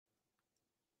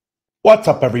What's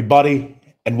up, everybody,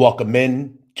 and welcome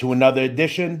in to another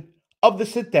edition of the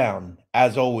Sit Down.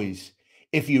 As always,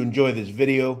 if you enjoy this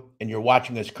video and you're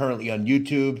watching us currently on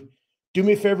YouTube, do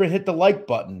me a favor and hit the like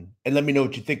button and let me know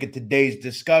what you think of today's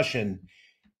discussion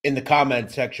in the comment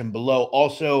section below.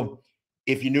 Also,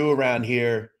 if you're new around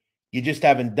here, you just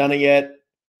haven't done it yet,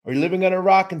 or you're living on a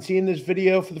rock and seeing this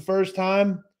video for the first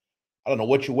time, I don't know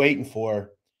what you're waiting for.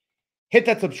 Hit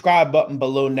that subscribe button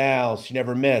below now so you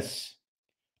never miss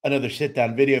another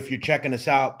sit-down video. If you're checking us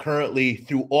out currently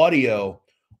through audio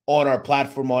on our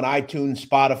platform on iTunes,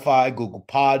 Spotify, Google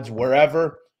Pods,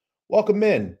 wherever, welcome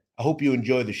in. I hope you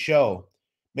enjoy the show.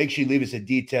 Make sure you leave us a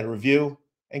detailed review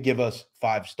and give us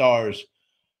 5 stars.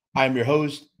 I'm your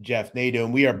host, Jeff Nadu,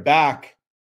 and we are back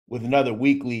with another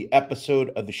weekly episode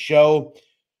of the show.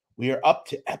 We are up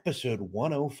to episode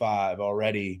 105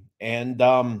 already. And,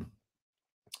 I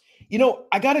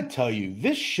got to tell you,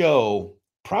 this show,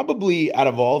 probably out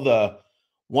of all the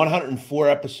 104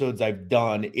 episodes I've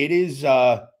done, it is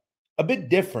a bit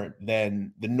different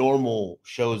than the normal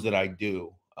shows that I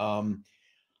do.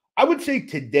 I would say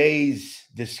today's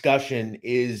discussion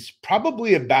is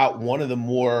probably about one of the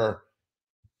more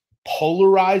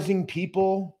polarizing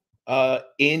people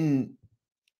in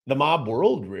the mob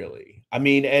world, really. I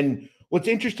mean, and what's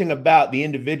interesting about the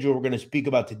individual we're going to speak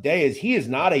about today is he is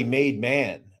not a made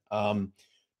man.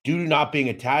 Due to not being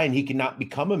Italian, he cannot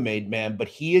become a made man, but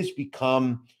he has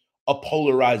become a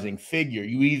polarizing figure.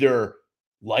 You either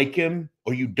like him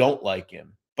or you don't like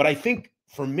him. But I think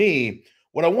for me,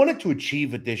 what I wanted to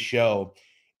achieve with this show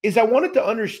is I wanted to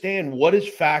understand what is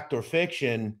fact or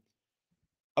fiction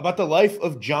about the life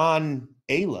of John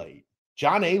Alite.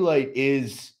 John Alite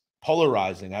is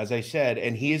polarizing, as I said,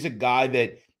 and he is a guy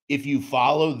that if you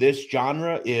follow this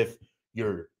genre, if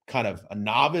you're kind of a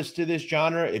novice to this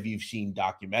genre, if you've seen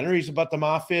documentaries about the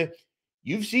mafia,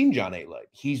 you've seen John Alite.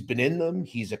 He's been in them.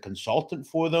 He's a consultant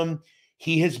for them.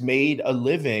 He has made a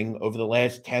living over the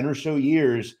last 10 or so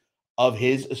years of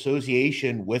his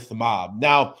association with the mob.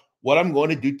 Now, what I'm going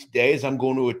to do today is I'm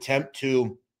going to attempt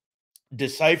to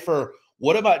decipher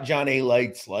what about John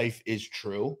Alite's life is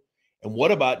true and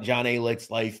what about John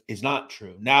Alite's life is not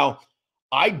true. Now,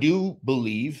 I do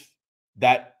believe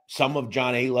that some of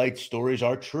John Alite's stories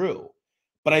are true,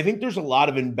 but I think there's a lot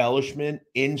of embellishment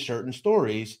in certain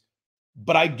stories.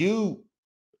 But I do,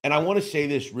 and I want to say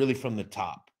this really from the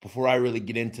top before I really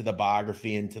get into the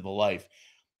biography, into the life.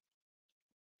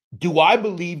 Do I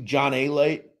believe John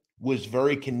Alite was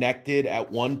very connected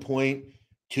at one point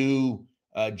to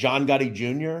John Gotti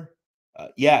Jr.?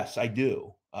 Yes, I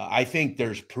do. I think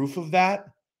there's proof of that.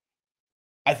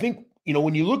 I think,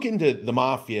 when you look into the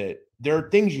mafia, there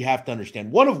are things you have to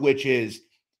understand. One of which is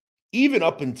even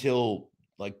up until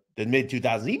like the mid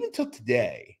 2000s, even till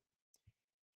today,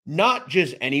 not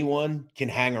just anyone can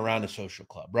hang around a social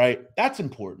club, right? That's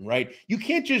important, right? You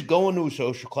can't just go into a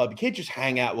social club. You can't just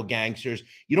hang out with gangsters.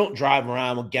 You don't drive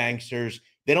around with gangsters.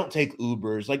 They don't take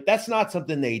Ubers. Like that's not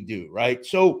something they do, right?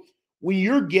 So when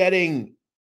you're getting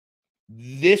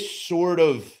this sort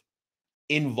of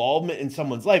involvement in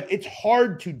someone's life, it's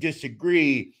hard to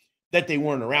disagree that they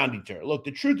weren't around each other. Look,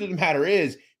 the truth of the matter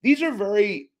is these are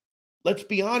very, let's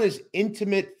be honest,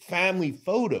 intimate family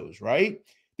photos, right?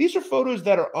 These are photos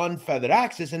that are unfeathered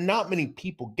access and not many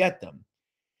people get them.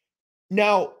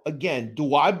 Now, again,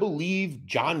 do I believe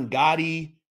John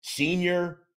Gotti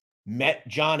Sr. met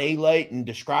John Alite and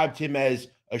described him as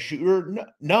a shooter?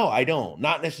 No, I don't.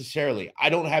 Not necessarily. I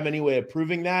don't have any way of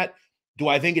proving that. Do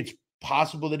I think it's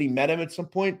possible that he met him at some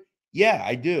point? Yeah,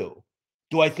 I do.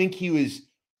 Do I think he was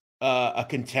a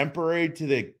contemporary to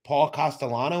the Paul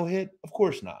Castellano hit? Of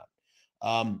course not.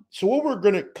 So what we're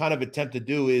going to kind of attempt to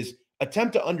do is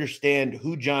attempt to understand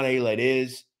who John Alite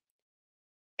is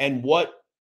and what,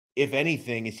 if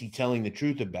anything, is he telling the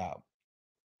truth about.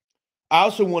 I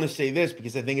also want to say this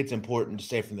because I think it's important to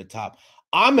say from the top.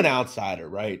 I'm an outsider,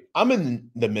 right? I'm in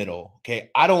the middle,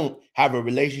 okay? I don't have a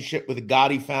relationship with the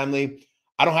Gotti family.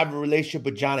 I don't have a relationship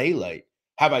with John Alite.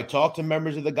 Have I talked to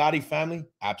members of the Gotti family?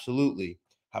 Absolutely.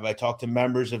 Have I talked to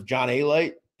members of John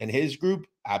Alite and his group?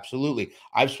 Absolutely.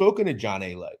 I've spoken to John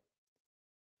Alite.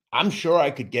 I'm sure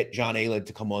I could get John Alite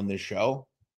to come on this show.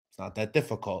 It's not that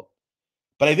difficult.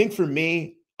 But I think for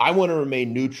me, I want to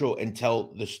remain neutral and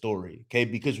tell the story, okay?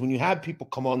 Because when you have people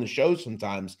come on the show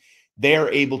sometimes, they are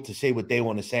able to say what they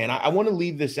want to say. And I want to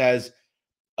leave this as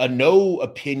a no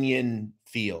opinion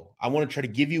feel. I want to try to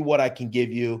give you what I can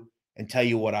give you and tell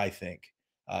you what I think.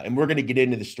 And we're going to get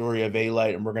into the story of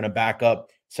Alite, and we're going to back up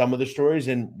some of the stories,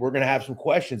 and we're going to have some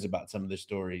questions about some of the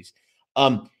stories.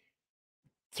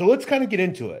 So let's kind of get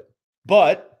into it.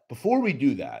 But before we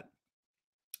do that,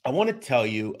 I want to tell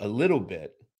you a little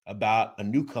bit about a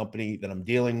new company that I'm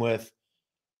dealing with,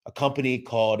 a company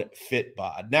called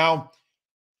FitBod. Now,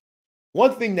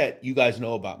 one thing that you guys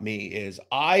know about me is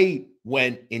I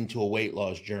went into a weight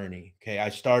loss journey. Okay. I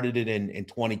started it in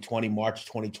 2020, March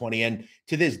 2020. And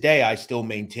to this day, I still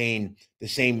maintain the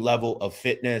same level of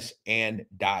fitness and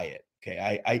diet.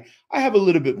 Okay. I have a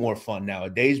little bit more fun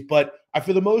nowadays, but I,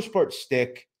 for the most part,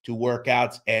 stick to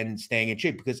workouts and staying in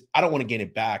shape because I don't want to gain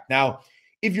it back. Now,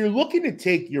 if you're looking to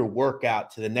take your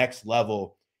workout to the next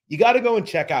level, you got to go and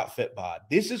check out FitBod.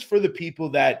 This is for the people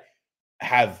that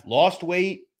have lost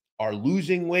weight, are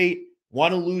losing weight,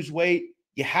 want to lose weight.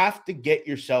 You have to get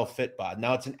yourself FitBod.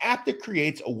 Now, it's an app that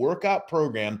creates a workout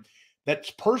program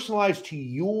that's personalized to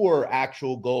your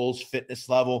actual goals, fitness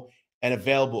level, and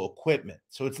available equipment.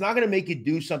 So it's not going to make you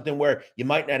do something where you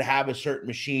might not have a certain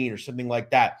machine or something like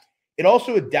that. It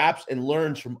also adapts and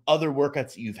learns from other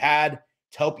workouts that you've had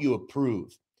to help you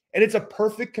improve. And it's a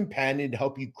perfect companion to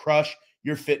help you crush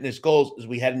your fitness goals as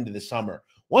we head into the summer.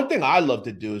 One thing I love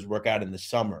to do is work out in the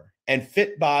summer. And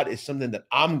FitBod is something that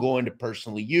I'm going to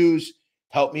personally use to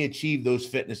help me achieve those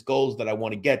fitness goals that I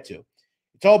want to get to.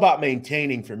 It's all about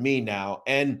maintaining for me now.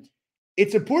 And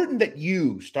it's important that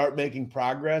you start making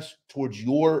progress towards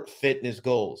your fitness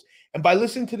goals. And by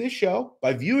listening to this show,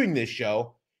 by viewing this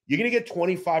show, you're going to get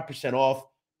 25% off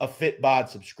a FitBod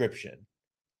subscription.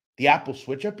 The app will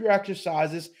switch up your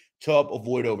exercises to help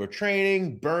avoid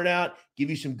overtraining, burnout, give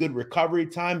you some good recovery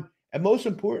time, and most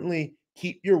importantly,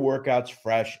 keep your workouts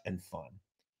fresh and fun.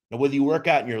 Now, whether you work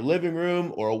out in your living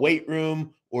room or a weight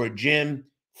room or a gym,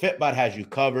 FitBod has you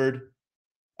covered.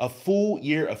 A full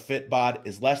year of FitBod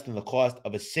is less than the cost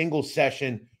of a single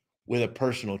session with a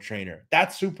personal trainer.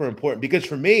 That's super important because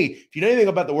for me, if you know anything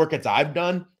about the workouts I've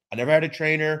done, I never had a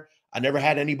trainer. I never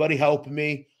had anybody helping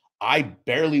me. I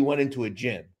barely went into a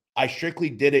gym. I strictly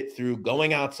did it through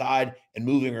going outside and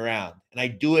moving around. And I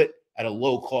do it at a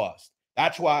low cost.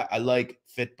 That's why I like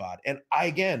FitBod. And I,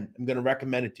 again, am going to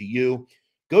recommend it to you.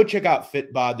 Go check out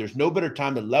FitBod. There's no better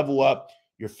time to level up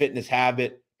your fitness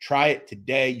habit. Try it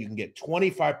today. You can get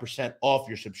 25% off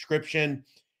your subscription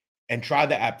and try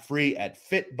the app free at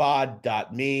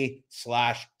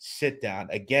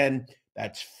fitbod.me/sitdown. Again,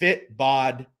 that's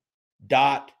fitbod.me/sitdown.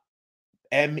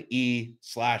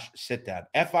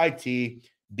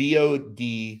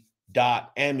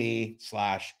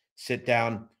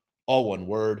 fitbod.me/sitdown. All one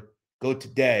word. Go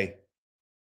today.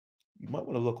 You might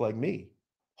want to look like me.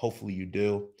 Hopefully you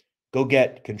do. Go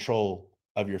get control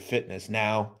of your fitness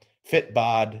now.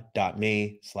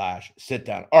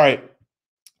 fitbod.me/sitdown. All right.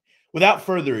 Without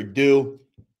further ado,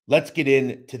 let's get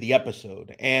into the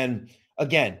episode. And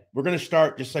again, we're going to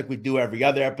start just like we do every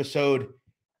other episode.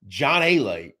 John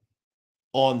Alite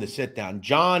on the sit down.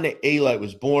 John Alite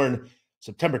was born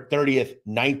September 30th,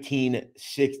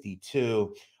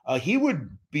 1962. He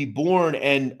would be born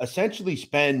and essentially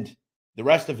spend the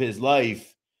rest of his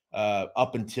life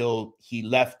up until he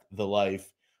left the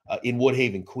life in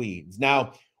Woodhaven, Queens.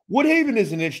 Now, Woodhaven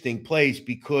is an interesting place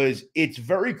because it's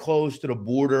very close to the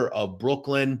border of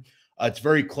Brooklyn. It's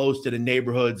very close to the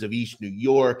neighborhoods of East New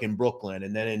York and Brooklyn,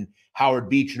 and then in Howard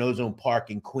Beach and Ozone Park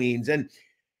in Queens. And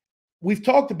we've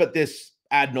talked about this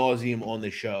ad nauseum on the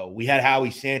show. We had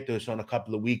Howie Santos on a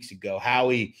couple of weeks ago.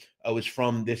 Howie was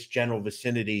from this general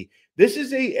vicinity. This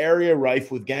is an area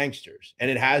rife with gangsters, and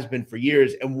it has been for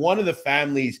years. And one of the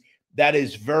families that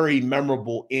is very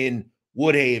memorable in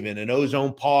Woodhaven and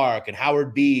Ozone Park and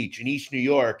Howard Beach and East New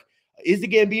York is the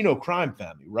Gambino Crime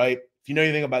Family, right? If you know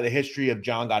anything about the history of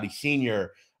John Gotti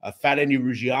Sr., Fat Andy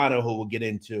Ruggiano, who we'll get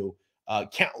into,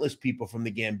 countless people from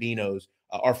the Gambinos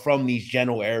are from these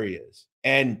general areas.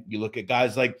 And you look at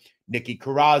guys like Nicky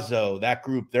Carrazzo, that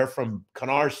group, they're from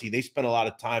Canarsie. They spent a lot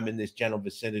of time in this general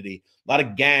vicinity. A lot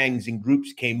of gangs and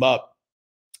groups came up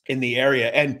in the area.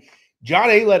 And John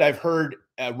Alite, I've heard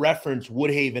reference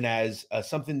Woodhaven as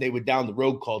something they would down the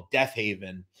road called Death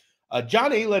Haven.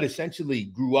 John Alite essentially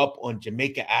grew up on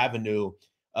Jamaica Avenue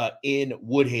in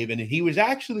Woodhaven, and he was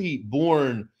actually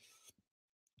born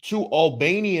to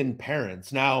Albanian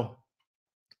parents. Now,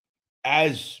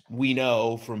 as we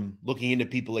know from looking into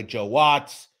people like Joe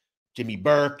Watts, Jimmy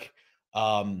Burke,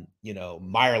 Meyer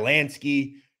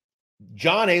Lansky,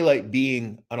 John Alite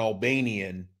being an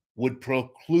Albanian would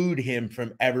preclude him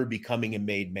from ever becoming a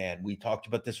made man. We talked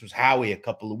about this with Howie a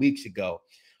couple of weeks ago.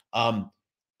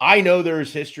 I know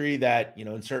there's history that,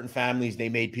 in certain families, they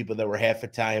made people that were half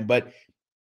Italian, but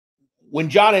when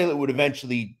John Alite would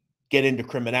eventually get into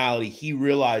criminality, he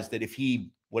realized that if he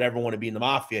would ever want to be in the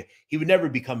mafia, he would never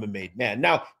become a made man.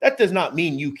 Now, that does not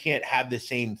mean you can't have the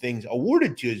same things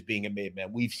awarded to you as being a made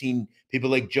man. We've seen people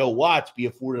like Joe Watts be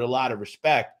afforded a lot of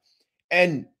respect.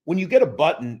 And when you get a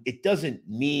button, it doesn't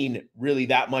mean really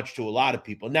that much to a lot of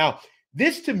people. Now,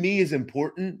 this to me is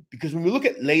important because when we look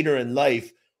at later in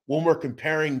life, when we're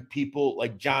comparing people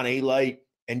like John Alite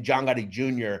and John Gotti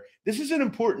Jr., this is an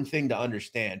important thing to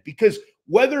understand, because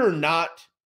whether or not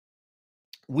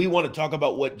we want to talk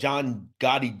about what John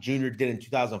Gotti Jr. did in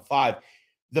 2005,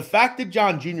 the fact that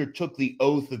John Jr. took the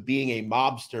oath of being a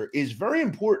mobster is very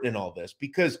important in all this,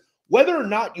 because whether or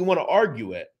not you want to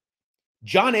argue it,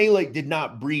 John Alite did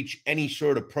not breach any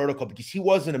sort of protocol because he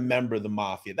wasn't a member of the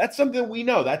mafia. That's something we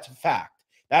know. That's a fact.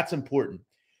 That's important.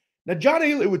 Now, John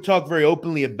Alite would talk very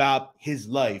openly about his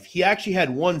life. He actually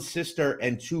had one sister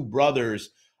and two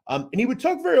brothers, and he would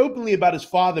talk very openly about his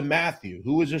father, Matthew,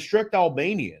 who was a strict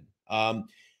Albanian. John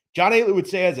Alite would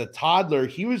say as a toddler,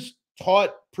 he was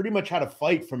taught pretty much how to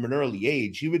fight from an early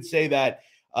age. He would say that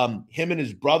him and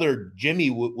his brother, Jimmy,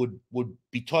 would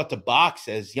be taught to box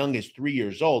as young as 3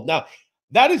 years old. Now,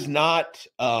 that is not,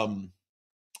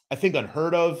 I think,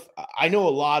 unheard of. I know a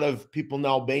lot of people in the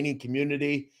Albanian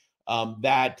community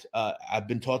that have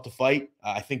been taught to fight.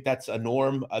 I think that's a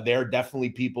norm. There are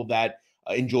definitely people that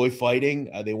enjoy fighting.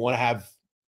 They want to have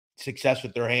success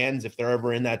with their hands if they're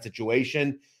ever in that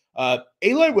situation.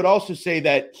 Alite would also say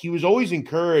that he was always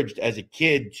encouraged as a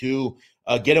kid to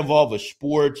get involved with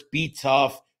sports, be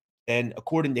tough. And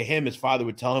according to him, his father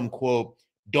would tell him, quote,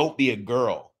 "Don't be a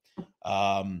girl."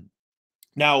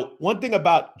 Now, one thing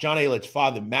about John Alite's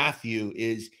father, Matthew,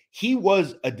 is he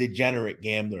was a degenerate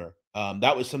gambler.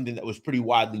 That was something that was pretty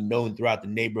widely known throughout the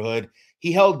neighborhood.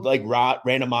 He held like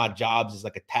random odd jobs as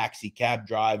like a taxi cab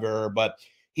driver, but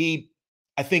he,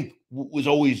 I think, was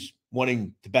always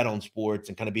wanting to bet on sports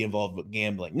and kind of be involved with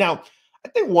gambling. Now, I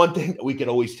think one thing that we could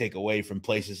always take away from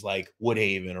places like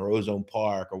Woodhaven or Ozone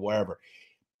Park or wherever,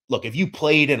 look, if you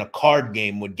played in a card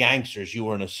game with gangsters, you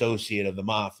were an associate of the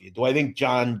mafia. Do I think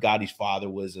John Gotti's father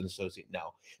was an associate?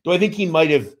 No. Do I think he might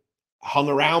have hung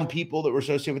around people that were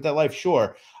associated with that life?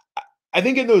 Sure. I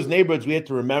think in those neighborhoods, we have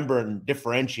to remember and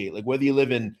differentiate, like whether you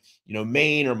live in,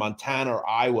 Maine or Montana or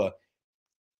Iowa,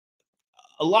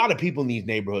 a lot of people in these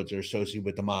neighborhoods are associated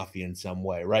with the mafia in some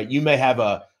way, right? You may have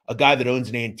a guy that owns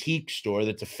an antique store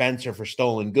that's a fencer for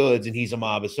stolen goods, and he's a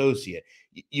mob associate.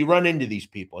 You run into these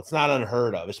people. It's not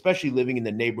unheard of, especially living in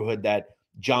the neighborhood that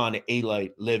John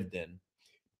Alite lived in.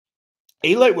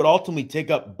 Alite would ultimately take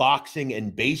up boxing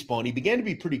and baseball, and he began to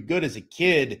be pretty good as a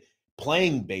kid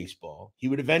playing baseball. He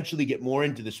would eventually get more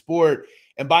into the sport,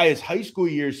 and by his high school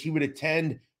years, he would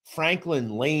attend Franklin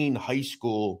Lane High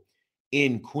School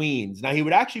in Queens. Now, he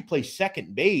would actually play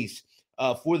second base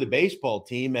for the baseball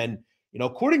team, and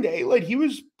according to Alite, he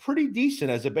was pretty decent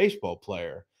as a baseball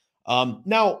player.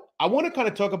 Now, I want to kind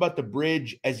of talk about the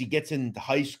bridge as he gets into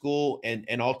high school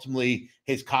and ultimately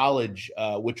his college,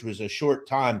 which was a short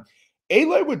time.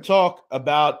 Alite would talk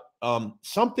about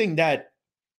something that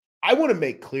I want to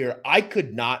make clear I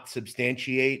could not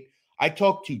substantiate. I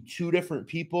talked to two different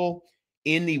people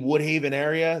in the Woodhaven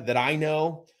area that I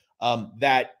know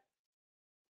that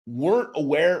weren't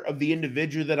aware of the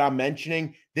individual that I'm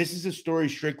mentioning. This is a story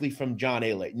strictly from John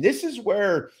Alite. And this is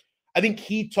where I think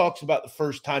he talks about the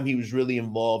first time he was really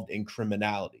involved in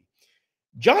criminality.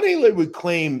 John Alite would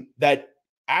claim that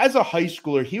as a high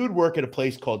schooler, he would work at a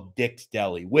place called Dick's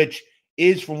Deli, which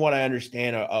is, from what I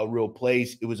understand, a real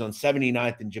place. It was on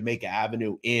 79th and Jamaica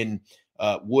Avenue in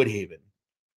Woodhaven.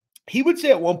 He would say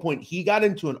at one point he got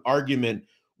into an argument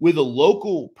with a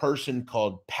local person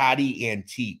called Patty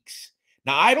Antiques.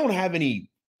 Now, I don't have any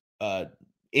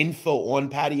info on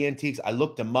Patty Antiques. I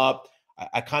looked him up.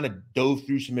 I kind of dove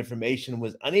through some information and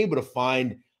was unable to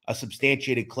find a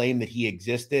substantiated claim that he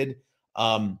existed.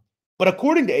 But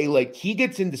according to Alite, he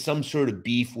gets into some sort of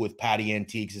beef with Patty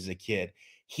Antiques as a kid.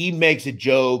 He makes a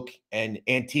joke, and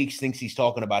Antiques thinks he's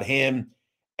talking about him.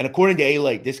 And according to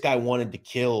Alite, this guy wanted to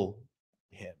kill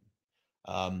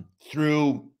him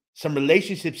through some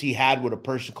relationships he had with a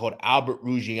person called Albert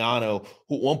Ruggiano,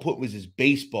 who at one point was his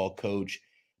baseball coach,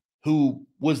 who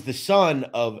was the son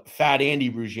of Fat Andy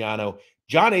Ruggiano.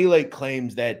 John Alite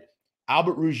claims that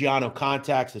Albert Ruggiano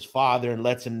contacts his father and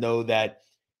lets him know that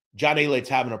John Alite's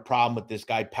having a problem with this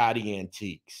guy, Patty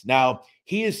Antiques. Now,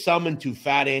 he is summoned to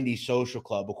Fat Andy's social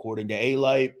club, according to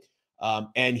Alite,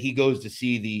 and he goes to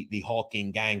see the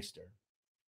hulking gangster.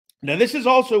 Now, this is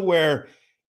also where,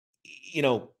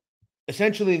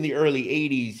 essentially in the early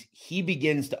 80s, he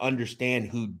begins to understand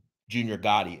who Junior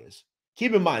Gotti is.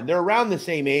 Keep in mind, they're around the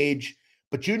same age,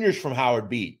 but Junior's from Howard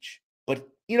Beach. But,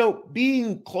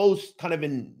 being close kind of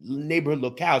in neighborhood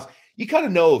locales, you kind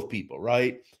of know of people,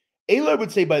 right? Alite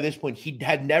would say by this point he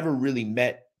had never really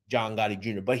met John Gotti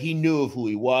Jr., but he knew of who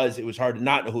he was. It was hard to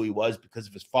not know who he was because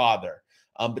of his father.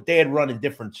 But they had run in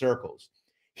different circles.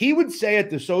 He would say at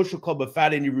the social club of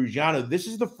Fat Andy Ruggiano, this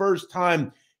is the first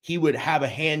time he would have a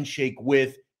handshake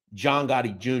with John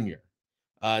Gotti Jr.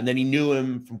 And then he knew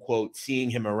him from, quote, seeing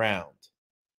him around.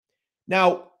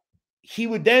 Now, he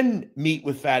would then meet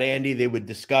with Fat Andy. They would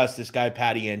discuss this guy,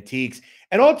 Patty Antiques.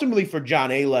 And ultimately for John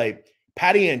Alite,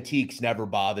 Patty Antiques never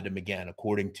bothered him again,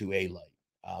 according to Alite.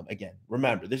 Again,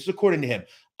 remember, this is according to him.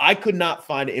 I could not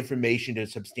find information to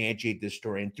substantiate this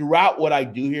story. And throughout what I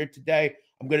do here today,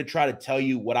 I'm going to try to tell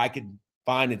you what I can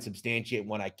find and substantiate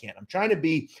when I can't. I'm trying to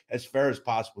be as fair as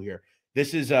possible here.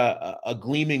 This is a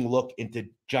gleaming look into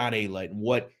John Alite and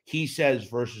what he says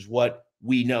versus what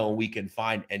we know we can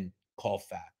find and call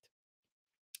fact.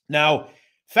 Now,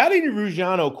 Fat Andy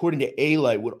Ruggiano, according to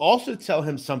Alite, would also tell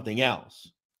him something else.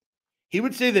 He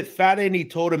would say that Fat Andy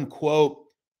told him, quote,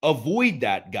 avoid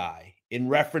that guy, in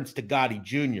reference to Gotti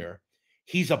Jr.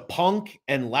 He's a punk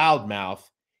and loudmouth.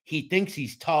 He thinks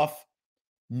he's tough.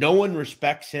 No one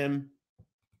respects him.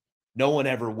 No one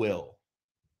ever will.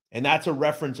 And that's a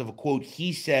reference of a quote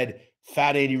he said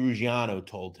Fat Andy Ruggiano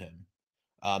told him.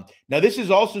 Now, this is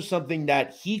also something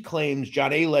that he claims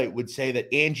John Alite would say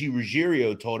that Angie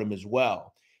Ruggiero told him as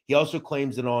well. He also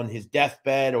claims that on his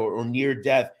deathbed or near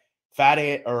death,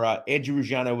 Angie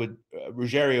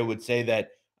Ruggiero would say that,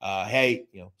 hey,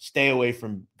 stay away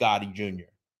from Gotti Jr.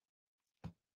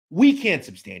 We can't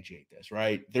substantiate this,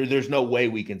 right? There's no way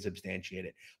we can substantiate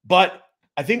it. But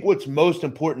I think what's most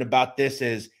important about this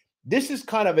is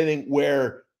kind of, I think,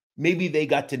 where maybe they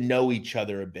got to know each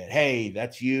other a bit. Hey,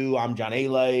 that's you. I'm John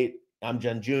Alite. I'm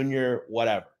John Jr.,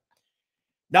 whatever.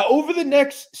 Now, over the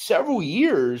next several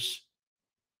years,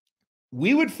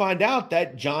 we would find out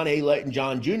that John Alite and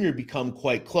John Jr. become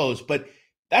quite close. But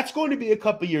that's going to be a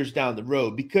couple years down the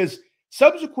road, because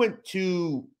subsequent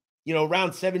to,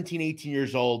 around 17, 18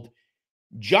 years old,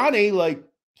 John Alite,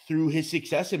 through his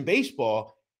success in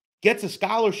baseball, gets a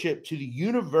scholarship to the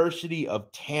University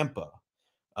of Tampa,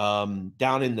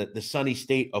 down in the sunny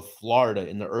state of Florida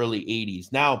in the early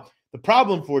 80s. Now, the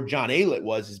problem for John Alite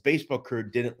was his baseball career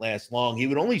didn't last long. He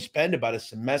would only spend about a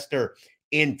semester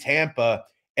in Tampa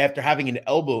after having an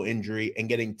elbow injury and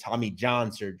getting Tommy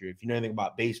John surgery. If you know anything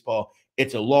about baseball,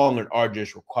 it's a long and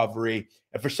arduous recovery.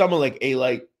 And for someone like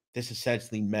Alite, this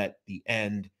essentially meant the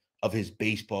end of his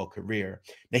baseball career.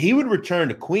 Now, he would return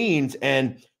to Queens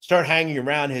and start hanging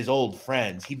around his old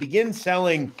friends. He began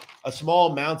selling a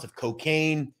small amounts of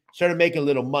cocaine, started making a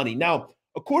little money. Now,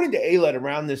 according to Alite,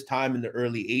 around this time in the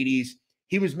early 80s,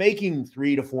 he was making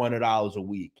 $300 to $400 a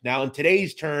week. Now, in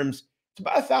today's terms, it's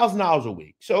about $1,000 a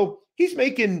week. So he's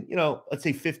making, let's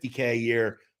say $50K a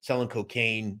year selling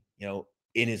cocaine,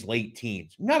 in his late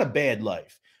teens. Not a bad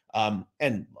life. And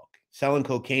look, selling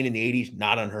cocaine in the 80s,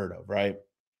 not unheard of, right?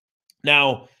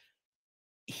 Now,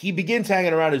 he begins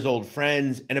hanging around his old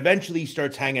friends and eventually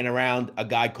starts hanging around a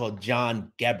guy called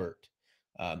John Gebert.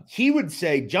 He would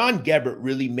say John Gebert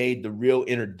really made the real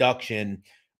introduction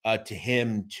to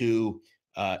him to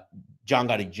John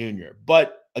Gotti Jr.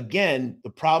 But again, the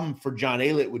problem for John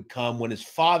Alite would come when his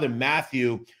father,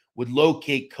 Matthew, would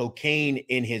locate cocaine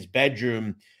in his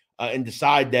bedroom and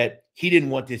decide that he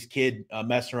didn't want this kid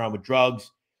messing around with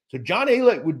drugs. So John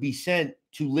Alite would be sent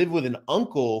to live with an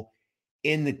uncle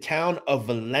in the town of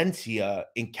Valencia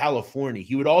in California.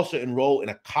 He would also enroll in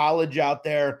a college out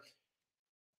there.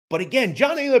 But again,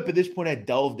 John Alite at this point had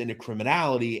delved into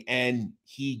criminality and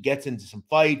he gets into some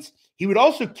fights. He would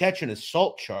also catch an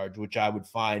assault charge, which I would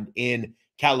find in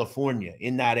California,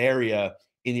 in that area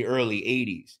in the early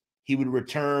 80s. He would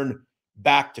return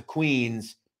back to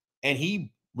Queens, and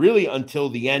he really, until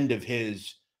the end of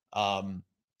his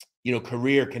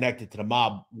career connected to the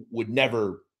mob, would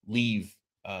never leave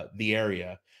the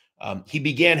area. He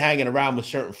began hanging around with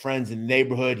certain friends in the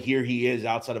neighborhood. Here he is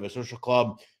outside of a social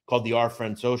club called the Our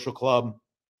Friend Social Club.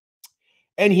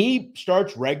 And he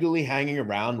starts regularly hanging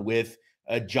around with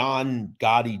John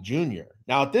Gotti Jr.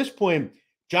 Now, at this point,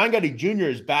 John Gotti Jr.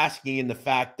 is basking in the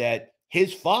fact that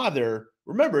his father,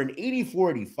 remember, in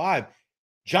 84, 85,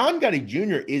 John Gotti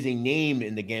Jr. is a name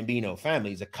in the Gambino family.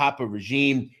 He's a Capo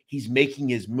regime. He's making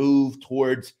his move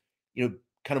towards, kind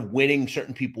of winning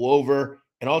certain people over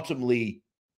and ultimately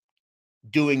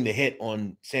doing the hit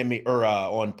on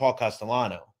on Paul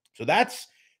Castellano. So that's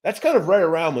kind of right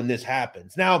around when this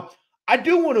happens. Now, I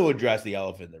do want to address the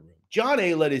elephant in the room. John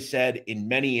Alite has said in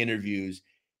many interviews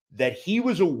that he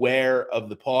was aware of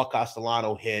the Paul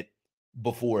Castellano hit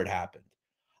before it happened.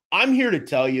 I'm here to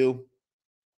tell you,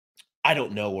 I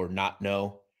don't know or not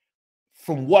know.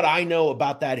 From what I know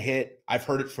about that hit, I've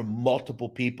heard it from multiple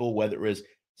people, whether it was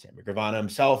Sammy Gravano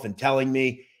himself and telling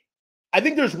me. I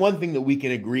think there's one thing that we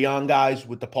can agree on, guys,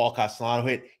 with the Paul Castellano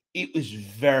hit. It was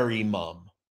very mum.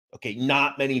 Okay,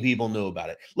 not many people knew about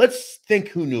it. Let's think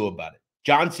who knew about it.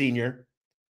 John Sr.,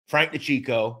 Frank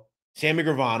DeChico, Sammy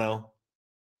Gravano,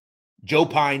 Joe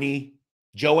Piney,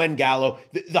 Joe Gallo,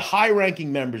 the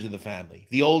high-ranking members of the family,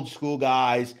 the old school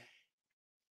guys.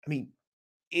 I mean,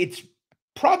 it's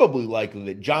probably likely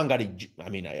that John Gotti,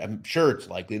 I'm sure it's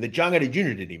likely that John Gotti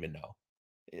Jr. didn't even know.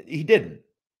 He didn't.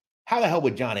 How the hell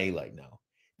would John Alite know?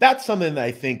 That's something that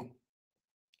I think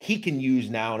he can use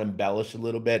now and embellish a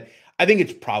little bit. I think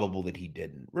it's probable that he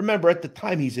didn't. Remember, at the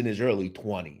time, he's in his early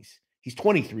 20s. He's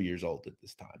 23 years old at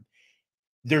this time.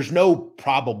 There's no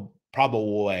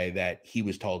probable way that he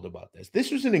was told about this.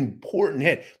 This was an important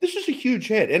hit. This was a huge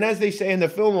hit. And as they say in the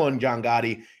film on John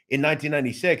Gotti in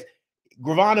 1996,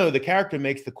 Gravano, the character,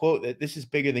 makes the quote that this is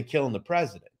bigger than killing the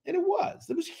president. And it was.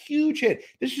 It was a huge hit.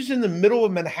 This was in the middle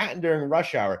of Manhattan during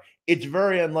rush hour. It's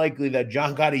very unlikely that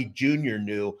John Gotti Jr.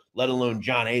 knew, let alone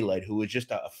John Alite, who was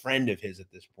just a friend of his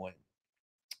at this point.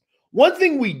 One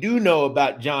thing we do know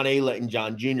about John Alite and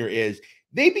John Jr. is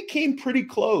they became pretty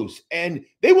close, and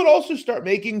they would also start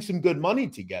making some good money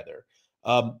together.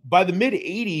 By the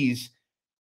mid-'80s,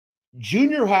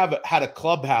 Jr. had a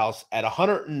clubhouse at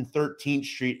 113th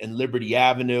Street and Liberty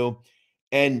Avenue,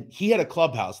 and he had a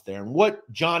clubhouse there. And what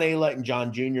John Alite and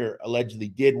John Jr. allegedly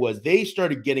did was they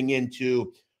started getting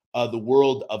into the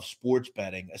world of sports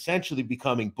betting, essentially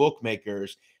becoming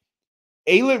bookmakers.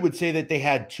 Alite would say that they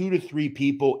had 2 to 3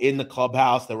 people in the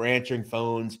clubhouse that were answering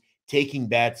phones, taking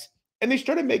bets, and they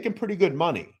started making pretty good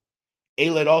money.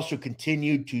 Alite also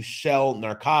continued to sell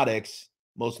narcotics,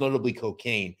 most notably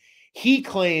cocaine. He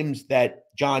claims that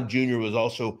John Jr. was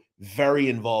also very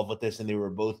involved with this, and they were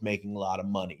both making a lot of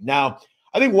money. Now,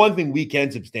 I think one thing we can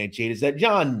substantiate is that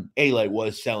John Alite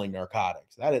was selling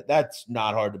narcotics. That's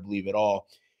not hard to believe at all.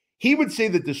 He would say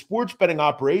that the sports betting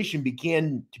operation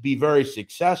began to be very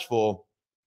successful,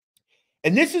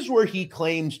 and this is where he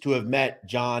claims to have met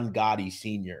John Gotti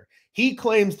Sr. He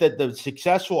claims that the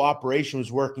successful operation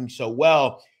was working so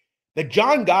well that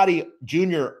John Gotti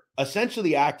Jr.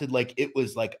 essentially acted like it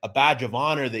was like a badge of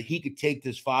honor that he could take to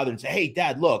his father and say, hey,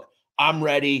 Dad, look, I'm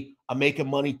ready. I'm making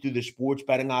money through the sports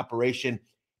betting operation.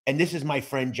 And this is my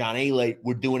friend John Alite.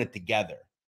 We're doing it together.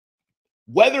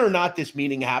 Whether or not this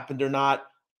meeting happened or not,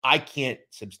 I can't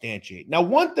substantiate. Now,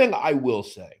 one thing I will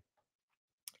say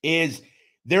is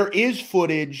there is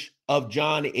footage of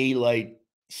John Alite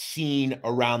seen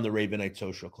around the Ravenite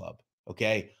Social Club,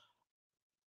 okay?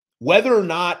 Whether or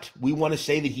not we want to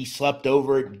say that he slept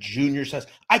over at Junior's house,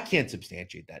 I can't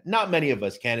substantiate that. Not many of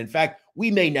us can. In fact,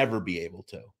 we may never be able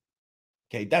to.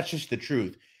 Okay, that's just the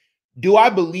truth. Do I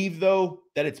believe, though,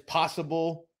 that it's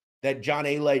possible that John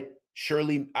Alite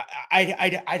surely,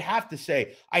 I'd have to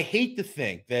say, I hate to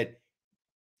think that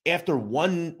after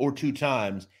 1 or 2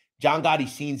 times, John Gotti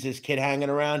sees this kid hanging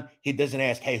around, he doesn't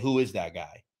ask, hey, who is that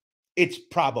guy? It's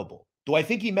probable. Do I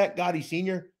think he met Gotti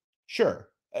Sr.? Sure.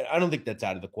 I don't think that's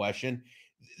out of the question.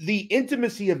 The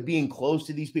intimacy of being close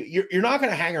to these people, you're not going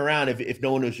to hang around if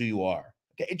no one knows who you are.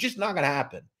 Okay? It's just not going to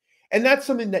happen. And that's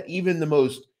something that even the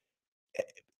most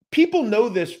people know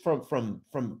this from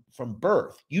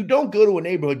birth. You don't go to a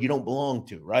neighborhood you don't belong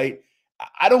to, right?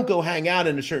 I don't go hang out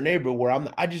in a certain neighborhood where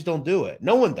I just don't do it.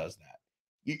 No one does that.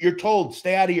 You're told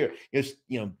stay out of your,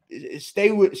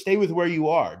 stay with where you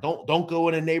are. Don't go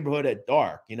in a neighborhood at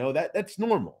dark. That's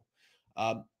normal.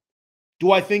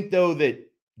 Do I think though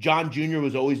that John Jr.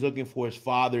 was always looking for his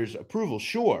father's approval?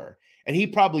 Sure. And he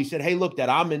probably said, hey, look, Dad,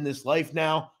 I'm in this life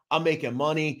now. I'm making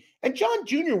money. And John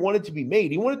Jr. wanted to be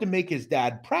made. He wanted to make his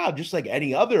dad proud, just like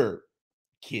any other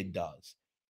kid does.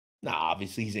 Now,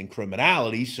 obviously, he's in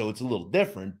criminality, so it's a little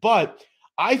different. But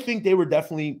I think they were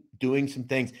definitely doing some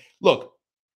things. Look,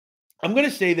 I'm going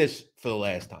to say this for the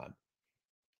last time.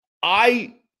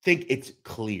 I think it's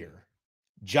clear.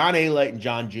 John Alite and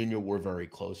John Jr. were very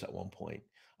close at one point.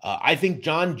 I think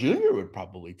John Jr. would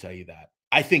probably tell you that.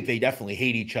 I think they definitely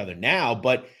hate each other now.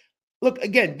 But look,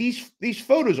 again, these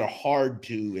photos are hard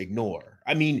to ignore.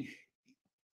 I mean,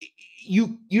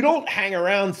 you don't hang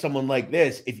around someone like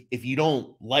this if you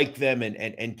don't like them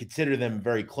and consider them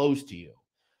very close to you.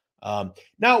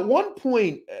 Now, at one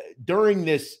point during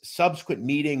this subsequent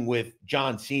meeting with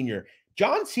John Sr.,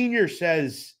 John Sr.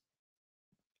 says,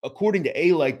 according to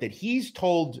Alite, that he's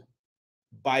told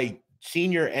by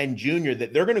Sr. and Jr.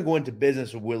 that they're going to go into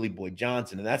business with Willie Boy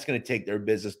Johnson, and that's going to take their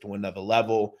business to another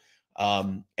level.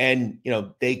 And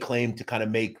they claim to kind of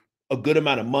make a good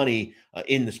amount of money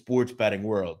in the sports betting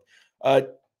world.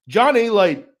 John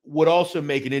Alite would also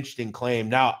make an interesting claim.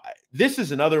 Now, this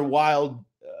is another wild,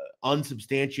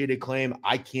 unsubstantiated claim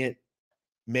I can't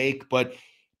make, but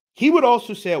he would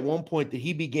also say at one point that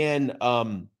he began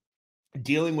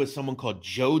dealing with someone called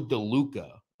Joe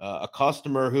DeLuca. a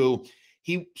customer who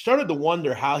he started to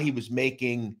wonder how he was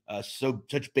making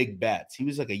such big bets. He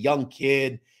was like a young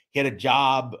kid. He had a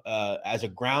job as a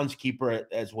groundskeeper,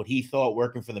 as what he thought,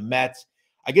 working for the Mets.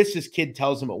 I guess this kid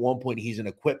tells him at one point he's an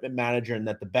equipment manager and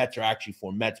that the bets are actually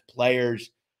for Mets players.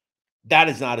 That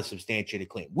is not a substantiated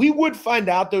claim. We would find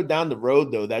out, though, down the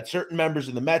road, though, that certain members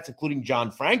of the Mets, including John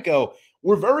Franco,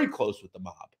 were very close with the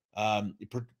mob,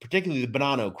 particularly the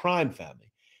Gambino Crime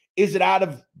Family. Is it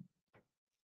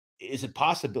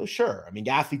possible? Sure. I mean,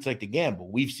 athletes like to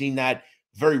gamble. We've seen that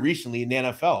very recently in the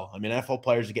NFL. I mean, NFL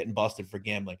players are getting busted for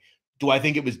gambling. Do I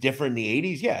think it was different in the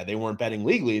 80s? Yeah, they weren't betting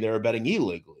legally. They were betting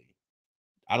illegally.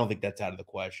 I don't think that's out of the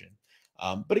question.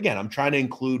 But again, I'm trying to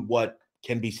include what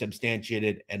can be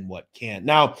substantiated and what can't.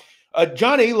 Now,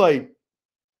 John Alite,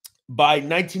 by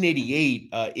 1988,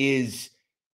 is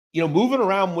moving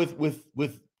around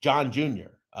with John Jr.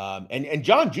 And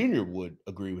John Jr. would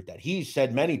agree with that. He's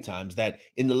said many times that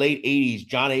in the late 80s,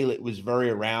 John Alite was very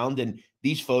around, and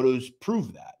these photos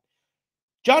prove that.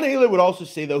 John Alite would also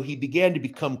say, though, he began to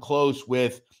become close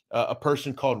with a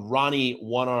person called Ronnie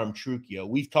One Arm Trucchio.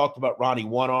 We've talked about Ronnie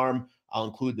One Arm. I'll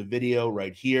include the video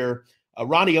right here.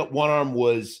 Ronnie One Arm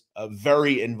was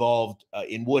very involved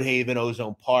in Woodhaven,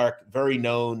 Ozone Park, very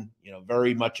known,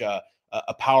 very much a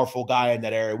powerful guy in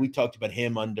that area. We talked about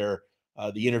him under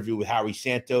the interview with Howie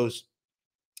Santos.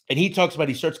 And he talks about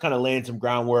he starts kind of laying some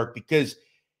groundwork because,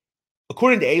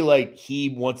 according to Alite, he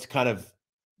wants to kind of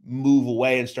move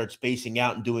away and start spacing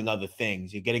out and doing other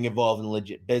things. You're getting involved in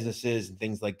legit businesses and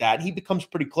things like that. He becomes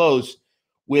pretty close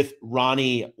with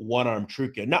Ronnie One Arm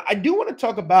Trucchio. Now, I do want to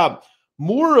talk about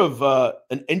more of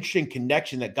an interesting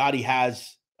connection that Gotti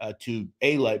has to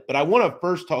Alite, but I want to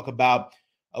first talk about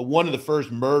one of the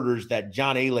first murders that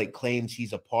John Alite claims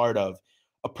he's a part of.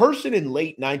 A person in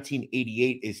late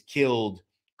 1988 is killed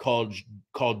called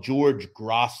George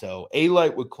Grasso.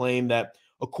 Alite would claim that,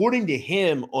 according to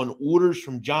him, on orders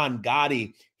from John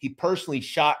Gotti, he personally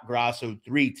shot Grasso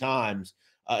 3 times,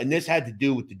 and this had to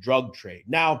do with the drug trade.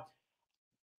 Now,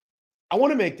 I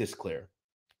want to make this clear.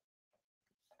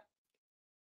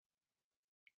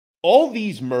 All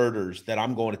these murders that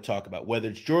I'm going to talk about, whether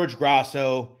it's George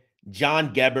Grasso,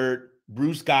 John Gebert,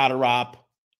 Bruce Gotterop,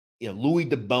 Louis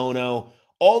DeBono,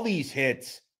 all these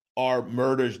hits are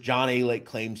murders John Alite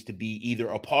claims to be either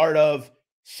a part of,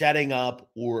 setting up,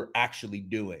 or actually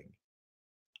doing.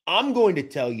 I'm going to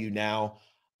tell you now,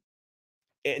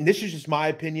 and this is just my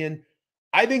opinion,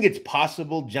 I think it's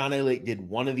possible John Alite did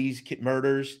one of these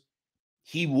murders.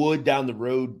 He would, down the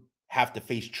road, have to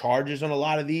face charges on a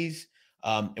lot of these,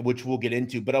 which we'll get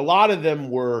into. But a lot of them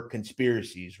were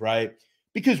conspiracies, right?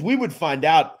 Because we would find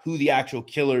out who the actual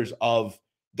killers of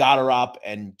Gotterop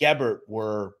and Gebert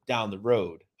were down the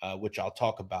road, which I'll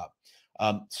talk about.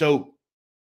 So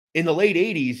in the late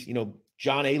 80s,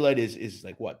 John Alite is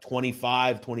like, what,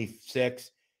 25,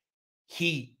 26.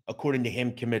 He, according to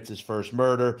him, commits his first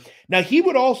murder. Now, he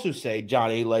would also say, John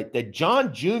Alite, that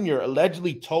John Jr.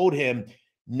 allegedly told him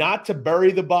not to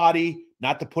bury the body,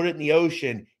 not to put it in the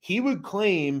ocean. He would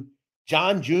claim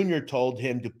John Jr. told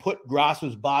him to put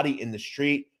Grasso's body in the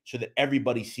street so that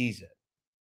everybody sees it.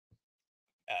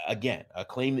 Again, a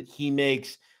claim that he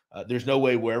makes. There's no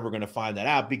way we're ever going to find that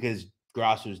out because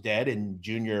Grasso's dead and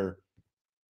Jr.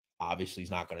 obviously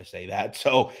is not going to say that.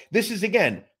 So this is,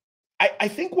 again, I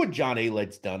think what John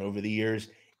Alite's done over the years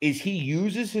is he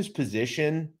uses his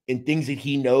position in things that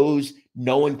he knows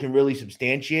no one can really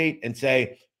substantiate and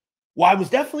say, well, I was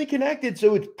definitely connected,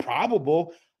 so it's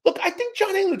probable. Look, I think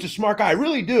John Alite's a smart guy. I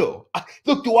really do.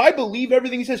 Look, do I believe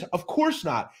everything he says? Of course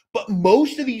not. But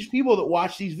most of these people that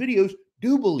watch these videos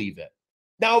do believe it.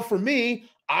 Now, for me,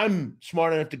 I'm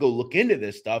smart enough to go look into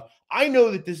this stuff. I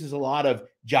know that this is a lot of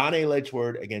John Alite's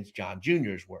word against John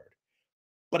Jr.'s word.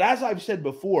 But as I've said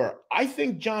before, I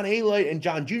think John Alite and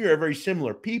John Jr. are very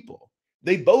similar people.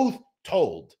 They both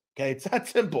told. Okay, it's that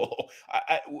simple.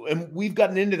 And we've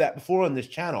gotten into that before on this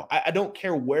channel. I don't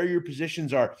care where your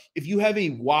positions are. If you have a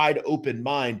wide open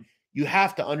mind, you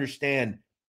have to understand.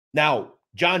 Now,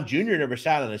 John Jr. never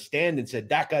sat on a stand and said,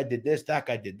 that guy did this, that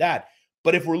guy did that.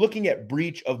 But if we're looking at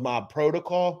breach of mob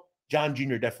protocol, John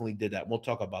Jr. definitely did that. We'll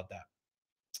talk about that.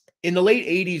 In the late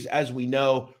 80s, as we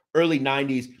know, early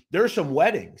 90s, there are some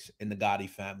weddings in the Gotti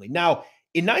family. Now,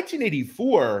 in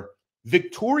 1984,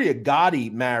 Victoria Gotti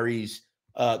marries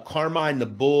Carmine the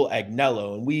Bull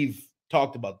Agnello, and we've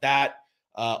talked about that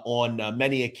on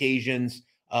many occasions.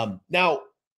 Now,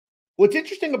 what's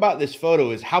interesting about this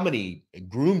photo is how many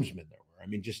groomsmen there were. I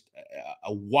mean, just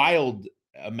a wild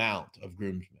amount of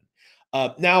groomsmen.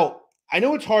 Now, I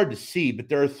know it's hard to see, but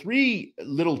there are 3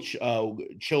 little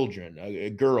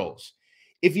children, girls.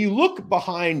 If you look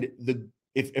behind the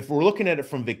if we're looking at it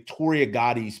from Victoria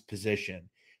Gotti's position,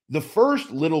 the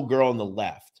first little girl on the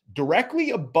left,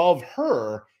 directly above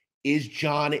her is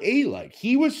John Alite.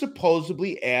 He was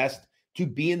supposedly asked to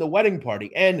be in the wedding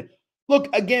party. And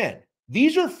look, again,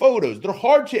 these are photos. They're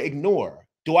hard to ignore.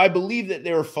 Do I believe that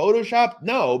they were photoshopped?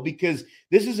 No, because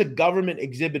this is a government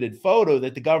exhibited photo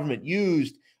that the government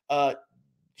used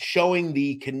showing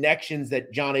the connections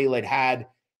that John Alite had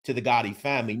to the Gotti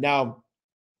family. Now,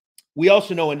 we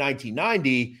also know in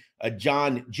 1990,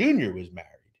 John Jr. was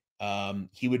married.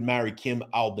 He would marry Kim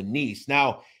Albanese.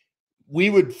 Now, we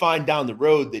would find down the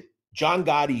road that John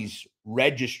Gotti's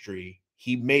registry,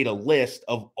 he made a list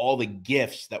of all the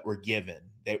gifts that were given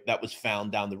that was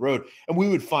found down the road. And we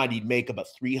would find he'd make about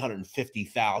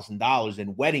 $350,000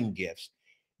 in wedding gifts.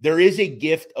 There is a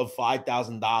gift of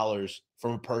 $5,000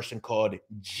 from a person called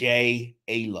J.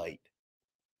 Alite.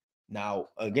 Now,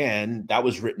 again, that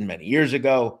was written many years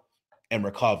ago and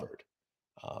recovered.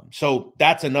 So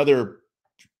that's another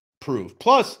proof.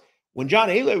 Plus, when John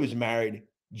Alite was married,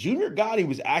 Junior Gotti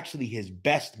was actually his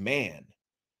best man.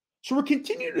 So we're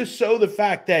continuing to show the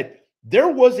fact that there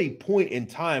was a point in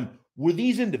time where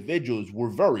these individuals were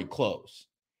very close.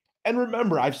 And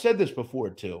remember, I've said this before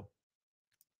too.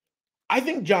 I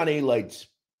think John Alite's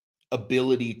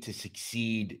ability to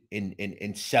succeed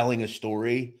in selling a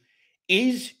story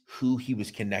is who he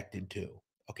was connected to.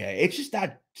 Okay. It's just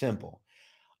that simple.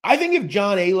 I think if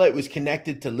John Alite was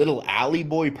connected to little alley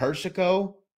boy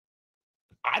Persico,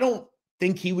 I don't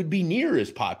think he would be near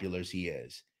as popular as he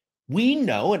is. We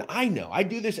know, and I know, I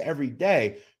do this every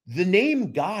day. The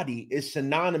name Gotti is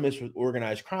synonymous with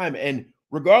organized crime. And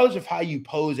regardless of how you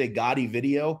pose a Gotti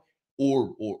video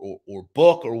or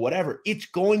book or whatever, it's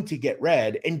going to get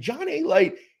read. And John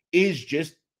Alite is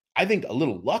just, I think, a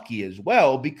little lucky as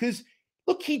well, because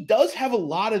look, he does have a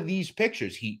lot of these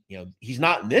pictures. He's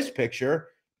not in this picture,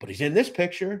 but he's in this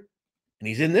picture, and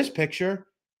he's in this picture.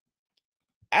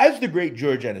 As the great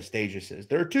George Anastasia says,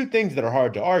 there are two things that are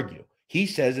hard to argue. He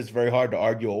says it's very hard to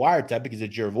argue a wiretap because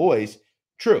it's your voice.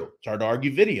 True. It's hard to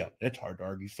argue video, and it's hard to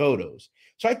argue photos.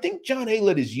 So I think John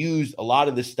Alite has used a lot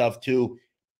of this stuff to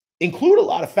include a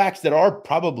lot of facts that are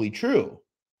probably true,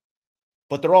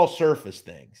 but they're all surface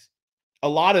things. A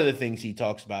lot of the things he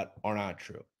talks about are not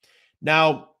true.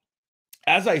 Now,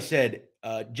 as I said,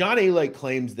 John Alite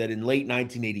claims that in late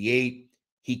 1988,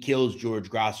 he kills George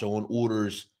Grasso on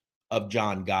orders of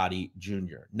John Gotti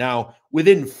Jr. Now,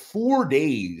 within 4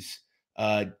 days,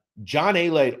 John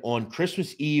Alite on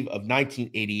Christmas Eve of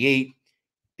 1988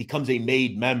 becomes a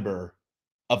made member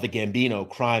of the Gambino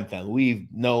Crime Family. We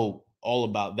know all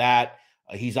about that.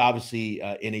 He's obviously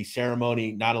in a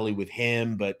ceremony, not only with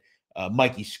him, but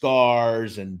Mikey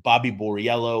Scars and Bobby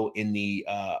Borriello in the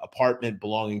apartment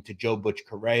belonging to Joe Butch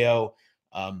Carreo.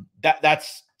 That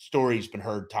story's been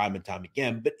heard time and time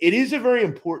again, but it is a very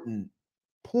important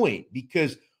point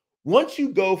because once you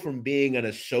go from being an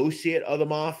associate of the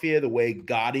mafia, the way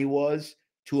Gotti was,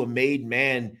 to a made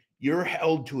man, you're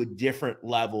held to a different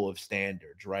level of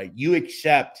standards, right? You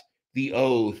accept the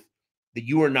oath that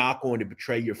you are not going to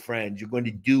betray your friends. You're going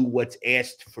to do what's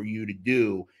asked for you to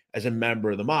do as a member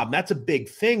of the mob. And that's a big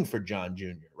thing for John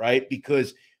Jr., right?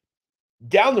 Because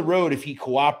down the road, if he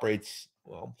cooperates,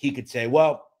 well, he could say,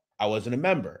 well, I wasn't a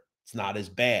member. It's not as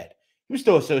bad. He was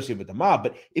still associated with the mob,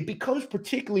 but it becomes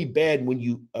particularly bad when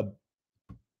you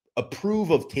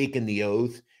approve of taking the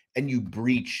oath and you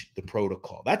breach the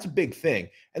protocol. That's a big thing.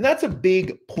 And that's a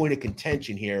big point of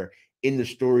contention here in the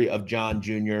story of John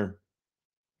Jr.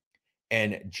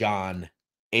 and John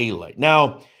Alite.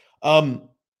 Now,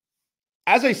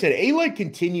 as I said, Alite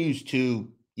continues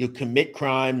to commit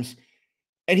crimes,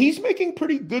 and he's making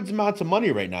pretty good amounts of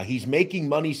money right now. He's making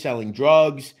money selling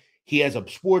drugs. He has a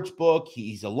sports book.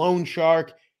 He's a loan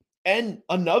shark. And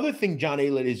another thing John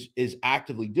Alite is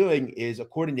actively doing is,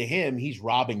 according to him, he's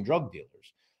robbing drug dealers.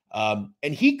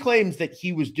 And he claims that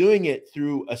he was doing it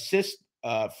through assist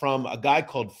from a guy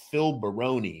called Phil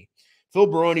Baroni. Phil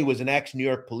Baroni was an ex-New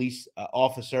York police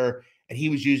officer, and he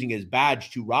was using his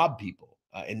badge to rob people.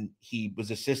 And he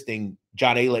was assisting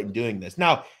John Alite in doing this.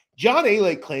 Now, John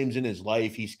Alite claims in his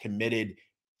life he's committed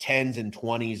 10s and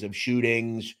 20s of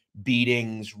shootings,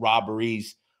 beatings,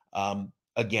 robberies.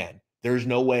 Again, there's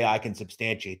no way I can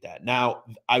substantiate that. Now,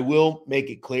 I will make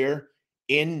it clear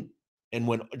and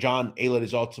when John Alite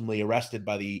is ultimately arrested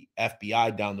by the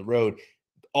FBI down the road,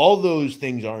 all those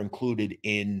things are included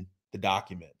in the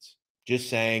documents. Just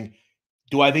saying,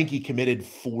 do I think he committed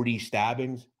 40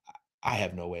 stabbings? I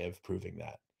have no way of proving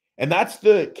that. And that's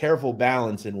the careful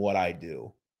balance in what I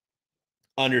do.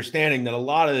 Understanding that a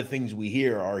lot of the things we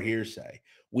hear are hearsay.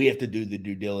 We have to do the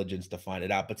due diligence to find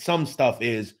it out. But some stuff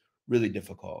is really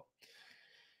difficult.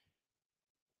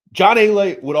 John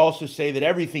Alite would also say that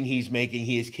everything he's making,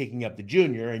 he is kicking up to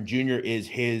Junior, and Junior is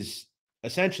his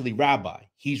essentially rabbi.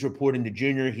 He's reporting to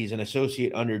Junior. He's an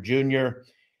associate under Junior.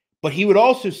 But he would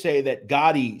also say that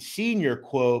Gotti Sr.,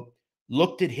 quote,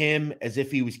 looked at him as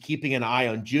if he was keeping an eye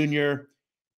on Junior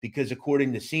because,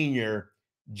 according to Sr.,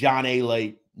 John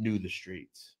Alite knew the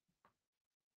streets.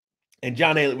 And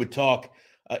John Alite would talk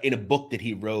in a book that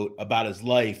he wrote about his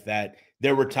life that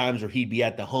there were times where he'd be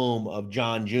at the home of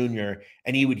John Jr.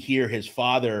 and he would hear his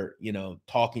father,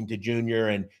 talking to Junior,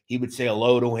 and he would say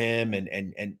hello to him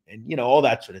and all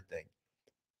that sort of thing.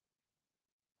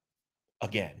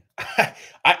 Again,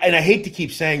 I hate to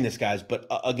keep saying this, guys, but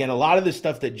again, a lot of the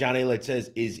stuff that John Alite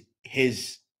says is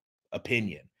his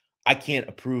opinion. I can't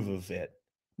approve of it.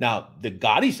 Now, the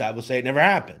Gotti side will say it never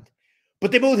happened,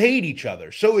 but they both hate each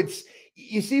other. So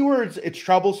you see where it's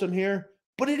troublesome here,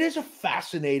 but it is a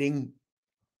fascinating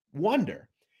wonder.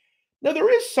 Now,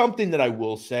 there is something that I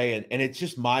will say, and it's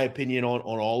just my opinion on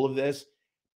all of this.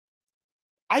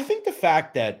 I think the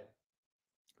fact that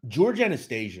George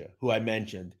Anastasia, who I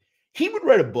mentioned, he would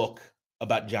write a book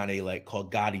about John Alite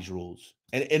called Gotti's Rules.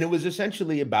 And it was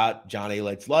essentially about John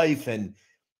Alite's life and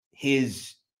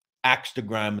his axe to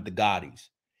grind with the Gottis.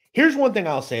 Here's one thing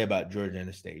I'll say about George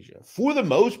Anastasia. For the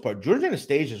most part, George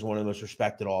Anastasia is one of the most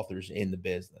respected authors in the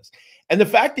business. And the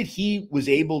fact that he was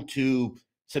able to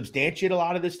substantiate a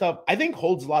lot of this stuff, I think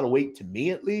holds a lot of weight to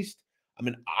me, at least. I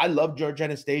mean, I love George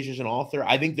Anastasia as an author.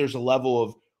 I think there's a level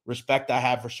of respect I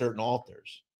have for certain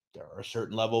authors. There are a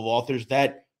certain level of authors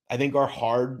that I think are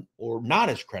hard or not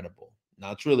as credible.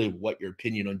 Now, it's really what your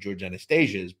opinion on George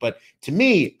Anastasia is. But to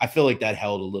me, I feel like that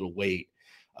held a little weight.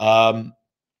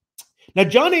 Now,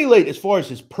 John Alite, as far as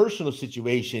his personal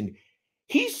situation,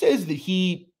 he says that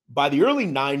he, by the early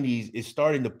 90s, is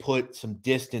starting to put some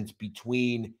distance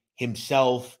between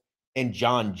himself and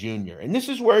John Jr. And this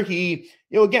is where he,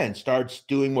 again, starts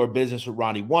doing more business with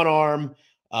Ronnie One Arm.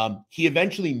 He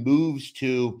eventually moves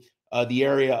to the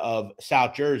area of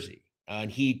South Jersey, and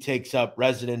he takes up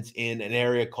residence in an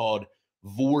area called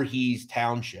Voorhees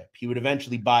Township. He would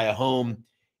eventually buy a home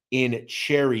in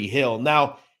Cherry Hill.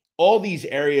 Now, all these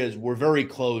areas were very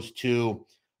close to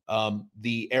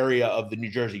the area of the New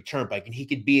Jersey Turnpike, and he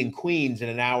could be in Queens in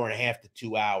an hour and a half to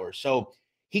 2 hours. So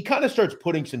he kind of starts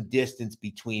putting some distance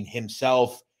between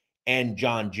himself and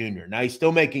John Jr. Now, he's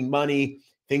still making money.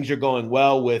 Things are going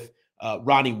well with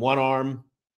Ronnie One Arm.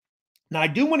 Now, I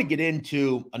do want to get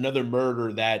into another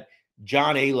murder that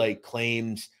John Alite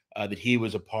claims that he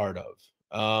was a part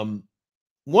of.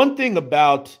 One thing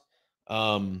about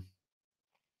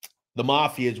the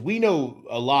mafia is we know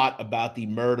a lot about the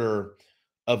murder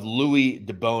of Louis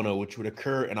DeBono, which would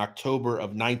occur in October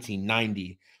of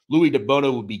 1990. Louis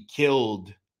DeBono would be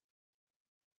killed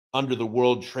under the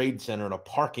World Trade Center in a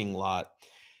parking lot.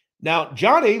 Now,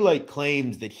 John Alite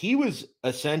claims that he was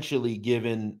essentially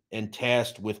given and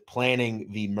tasked with planning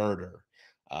the murder,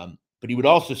 but he would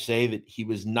also say that he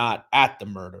was not at the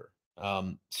murder.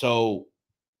 So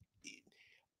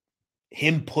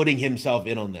him putting himself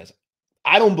in on this,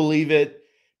 I don't believe it.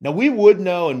 Now, we would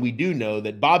know, and we do know,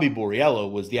 that Bobby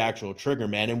Borriello was the actual trigger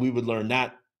man, and we would learn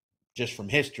that just from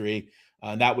history.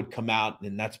 That would come out,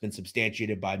 and that's been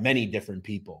substantiated by many different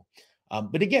people.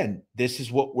 But again, this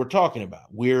is what we're talking about.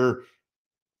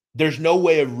 There's no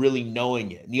way of really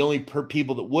knowing it. And the only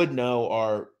people that would know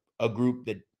are a group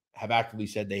that have actively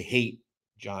said they hate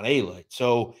John Alite.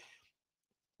 So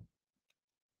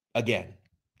again,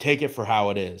 take it for how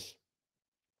it is.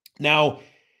 Now,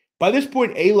 by this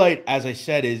point, Alite, as I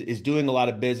said, is doing a lot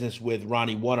of business with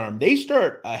Ronnie One Arm. They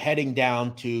start heading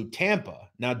down to Tampa.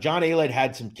 Now, John Alite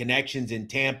had some connections in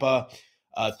Tampa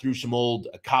through some old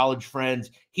college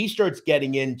friends. He starts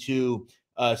getting into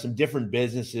some different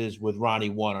businesses with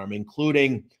Ronnie One Arm,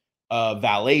 including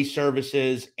valet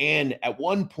services, and at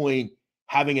one point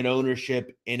having an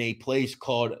ownership in a place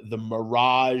called the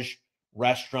Mirage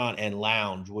Restaurant and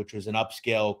Lounge, which was an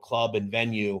upscale club and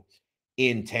venue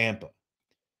in Tampa.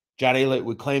 John Alite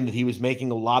would claim that he was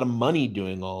making a lot of money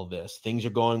doing all of this. Things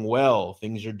are going well.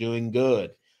 Things are doing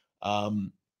good.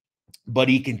 But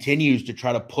he continues to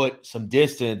try to put some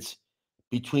distance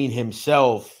between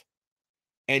himself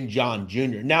and John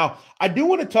Jr. Now, I do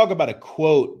want to talk about a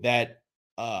quote that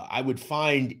I would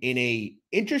find in a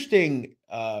interesting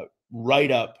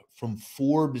write-up from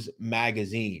Forbes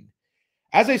magazine.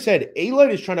 As I said,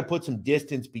 Alite is trying to put some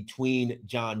distance between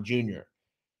John Jr.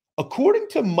 According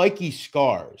to Mikey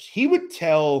Scars, he would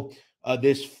tell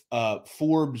this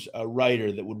Forbes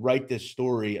writer that would write this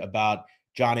story about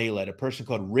John Alite, a person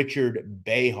called Richard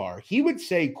Behar. He would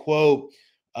say, quote,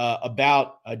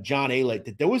 about John Alite,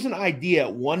 that there was an idea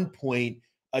at one point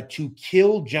to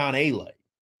kill John Alite.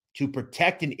 to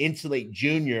protect and insulate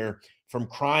Junior from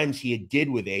crimes he had did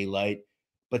with Alite.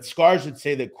 But Scars would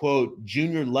say that, quote,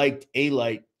 Junior liked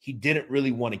Alite. He didn't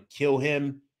really want to kill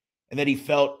him, and that he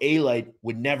felt Alite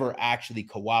would never actually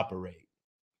cooperate.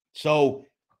 So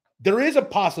there is a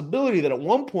possibility that at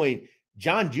one point,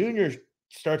 John Jr.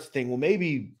 starts to think, well,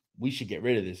 maybe we should get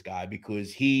rid of this guy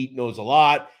because he knows a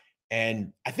lot.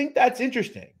 And I think that's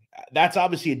interesting. That's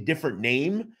obviously a different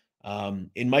name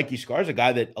in Mikey Scars, a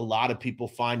guy that a lot of people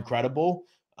find credible.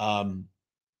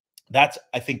 That's,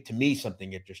 I think, to me,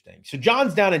 something interesting. So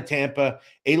John's down in Tampa.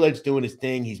 Alite's doing his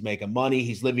thing. He's making money.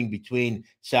 He's living between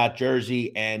South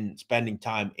Jersey and spending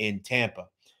time in Tampa.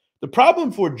 The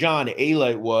problem for John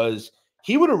Alite was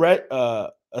he would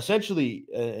essentially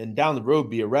and down the road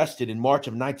be arrested in March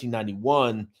of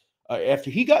 1991 after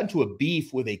he got into a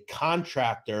beef with a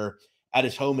contractor at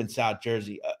his home in South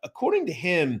Jersey. According to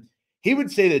him, he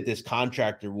would say that this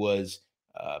contractor was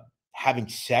having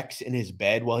sex in his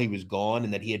bed while he was gone,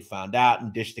 and that he had found out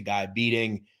and dished the guy a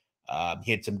beating.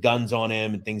 He had some guns on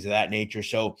him and things of that nature.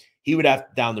 So he would have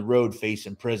to, down the road, face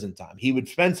some prison time. He would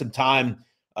spend some time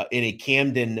in a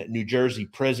Camden, New Jersey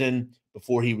prison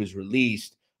before he was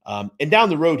released. And down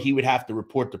the road, he would have to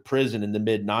report to prison in the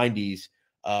mid-90s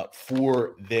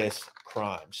for this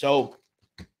crime. So,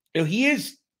 he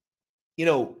is,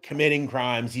 committing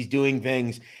crimes. He's doing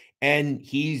things, and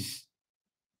he's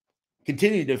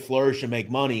continuing to flourish and make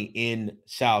money in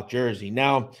South Jersey.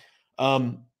 Now,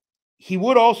 he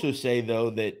would also say,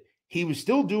 though, that he was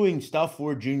still doing stuff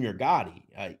for Junior Gotti.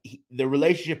 The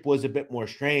relationship was a bit more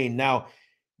strained. Now,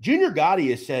 Junior Gotti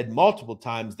has said multiple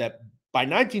times that by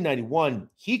 1991,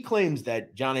 he claims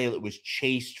that John Alite was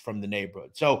chased from the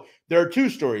neighborhood. So there are two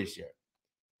stories here.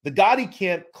 The Gotti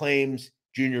camp claims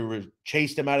Junior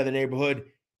chased him out of the neighborhood.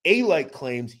 Alite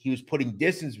claims he was putting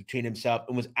distance between himself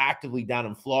and was actively down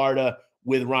in Florida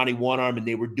with Ronnie One Arm, and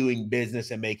they were doing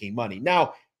business and making money.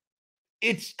 Now,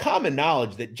 it's common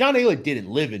knowledge that John Alite didn't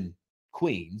live in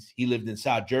Queens. He lived in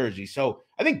South Jersey. So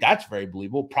I think that's very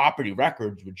believable. Property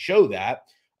records would show that.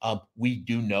 We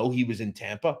do know he was in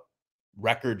Tampa.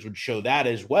 Records would show that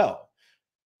as well.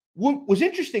 What was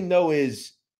interesting, though,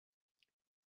 is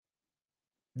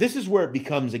this is where it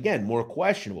becomes, again, more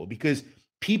questionable because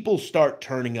people start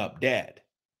turning up dead.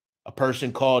 A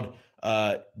person called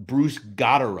Bruce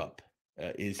Gotterup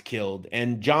is killed,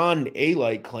 and John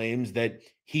Alite claims that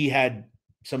he had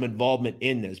some involvement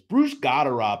in this. Bruce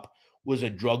Gotterup was a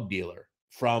drug dealer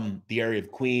from the area of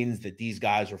Queens that these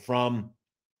guys are from.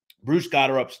 Bruce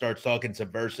Gotterup starts talking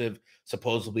subversive,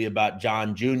 supposedly about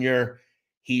John Jr.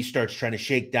 He starts trying to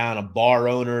shake down a bar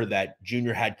owner that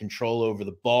Junior had control over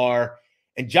the bar.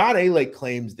 And John Alite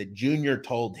claims that Junior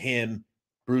told him,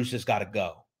 Bruce has got to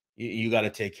go. You got to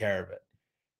take care of it.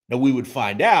 Now, we would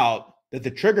find out that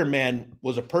the trigger man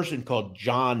was a person called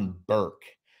John Burke,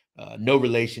 no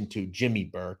relation to Jimmy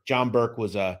Burke. John Burke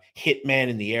was a hitman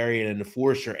in the area and an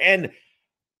enforcer. And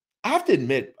I have to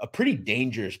admit, a pretty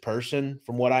dangerous person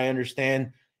from what I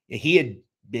understand. He had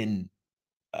been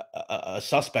a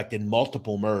suspect in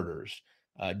multiple murders.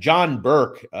 John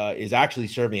Burke is actually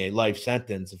serving a life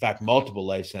sentence, in fact, multiple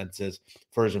life sentences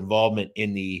for his involvement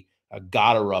in the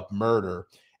Gotterup murder.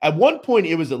 At one point,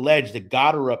 it was alleged that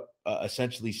Gotterup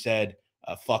essentially said,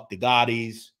 fuck the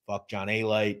Gottis, fuck John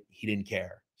Alite. He didn't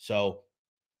care. So,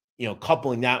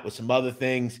 coupling that with some other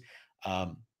things,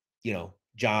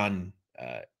 John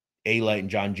Alite and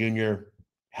John Jr.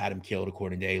 had him killed,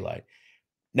 according to Alite.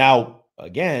 Now,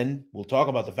 again, we'll talk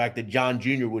about the fact that John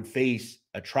Jr. would face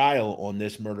a trial on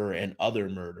this murder and other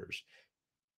murders.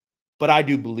 But I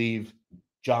do believe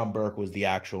John Burke was the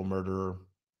actual murderer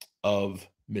of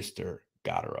Mr.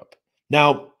 Gotterup.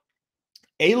 Now,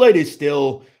 Alite is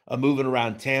still moving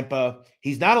around Tampa.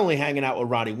 He's not only hanging out with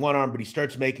Ronnie One Arm, but he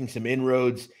starts making some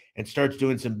inroads and starts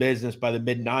doing some business by the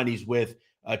mid-90s with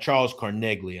Charles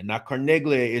Carneglia. Now,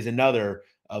 Carneglia is another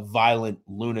violent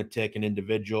lunatic and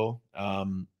individual.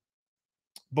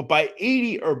 But by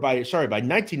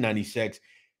 1996,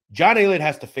 John Alite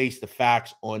has to face the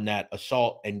facts on that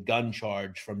assault and gun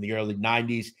charge from the early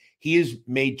 90s. He is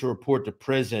made to report to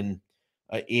prison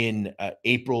in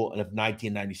April of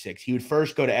 1996. He would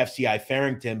first go to FCI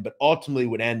Farrington, but ultimately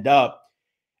would end up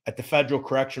at the Federal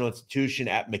Correctional Institution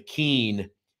at McKean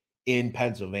in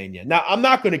Pennsylvania. Now, I'm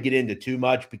not going to get into too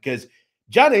much because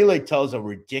John Alite tells a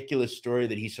ridiculous story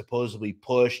that he supposedly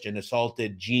pushed and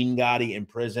assaulted Gene Gotti in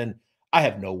prison. I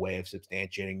have no way of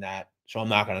substantiating that, so I'm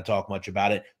not going to talk much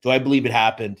about it. Do I believe it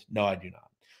happened? No, I do not.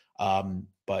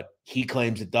 But he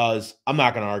claims it does. I'm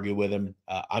not going to argue with him.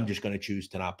 I'm just going to choose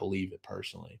to not believe it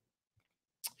personally.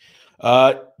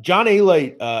 John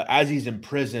Alite, as he's in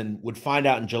prison, would find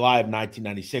out in July of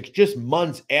 1996, just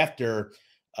months after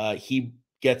he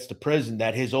gets to prison,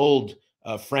 that his old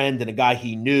friend and a guy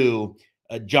he knew,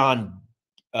 John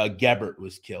Gebert,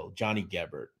 was killed. Johnny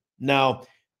Gebert. Now,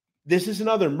 this is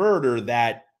another murder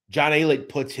that John Alite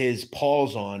puts his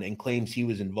paws on and claims he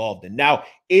was involved in. Now,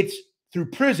 it's through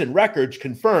prison records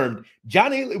confirmed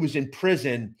John Alite was in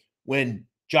prison when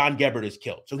John Gebert is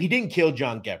killed. So he didn't kill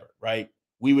John Gebert, right?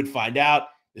 We would find out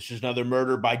this is another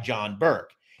murder by John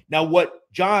Burke. Now, what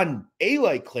John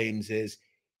Alite claims is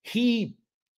it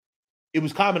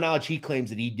was common knowledge he claims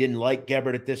that he didn't like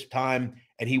Gebert at this time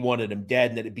and he wanted him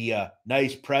dead and that it'd be a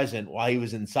nice present while he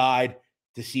was inside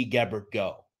to see Gebert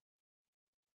go.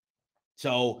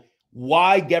 So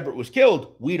why Gebert was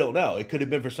killed, we don't know. It could have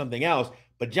been for something else,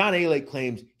 but John Alite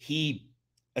claims he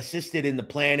assisted in the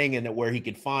planning and where he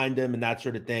could find him and that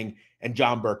sort of thing, and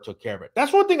John Burke took care of it.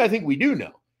 That's one thing I think we do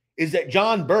know, is that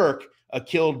John Burke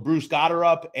killed Bruce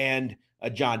Gotterup and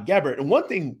John Gebert. And one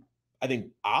thing I think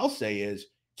I'll say is, it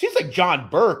seems like John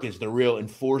Burke is the real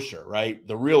enforcer, right?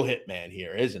 The real hitman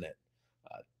here, isn't it?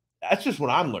 That's just what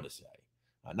I'm going to say.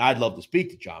 And I'd love to speak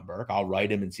to John Burke. I'll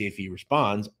write him and see if he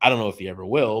responds. I don't know if he ever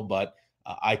will, but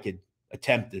I could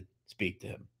attempt to speak to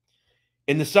him.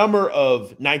 In the summer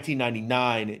of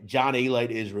 1999, John Alite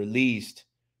is released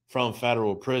from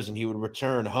federal prison. He would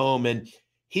return home, and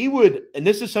and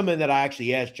this is something that I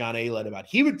actually asked John Alite about.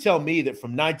 He would tell me that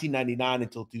from 1999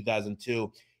 until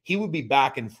 2002, he would be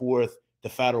back and forth to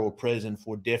federal prison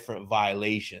for different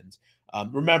violations.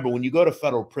 Remember, when you go to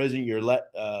federal prison, you're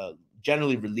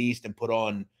generally released and put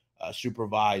on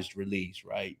supervised release,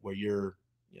 right? Where you're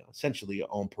essentially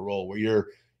on parole, where you're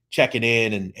checking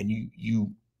in and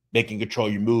you making control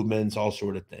your movements, all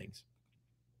sort of things.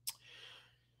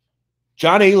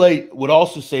 John Alite would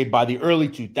also say by the early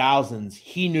 2000s,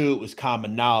 he knew it was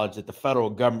common knowledge that the federal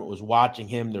government was watching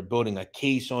him. They're building a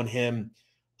case on him.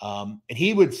 And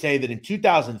he would say that in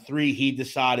 2003, he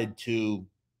decided to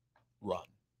run,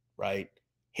 right?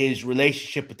 His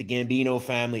relationship with the Gambino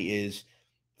family is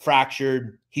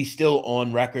fractured. He's still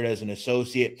on record as an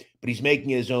associate, but he's making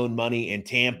his own money in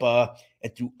Tampa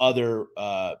and through other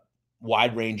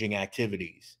wide-ranging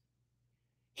activities.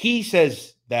 He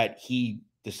says that he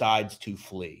decides to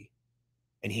flee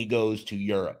and he goes to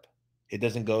Europe. It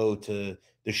doesn't go to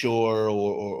the shore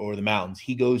or the mountains.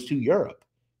 He goes to Europe.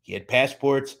 He had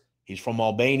passports. He's from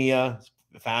Albania.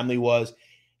 His family was.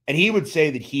 And he would say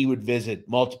that he would visit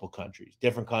multiple countries,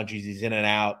 different countries. He's in and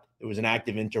out. There was an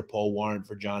active Interpol warrant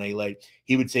for John Alite.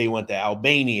 He would say he went to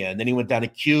Albania, and then he went down to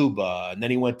Cuba, and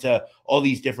then he went to all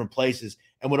these different places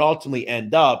and would ultimately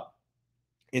end up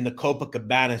in the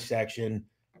Copacabana section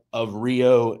of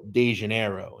Rio de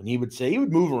Janeiro. And he would say he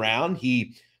would move around.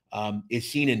 He is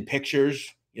seen in pictures,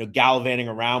 gallivanting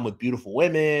around with beautiful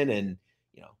women and,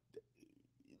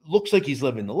 looks like he's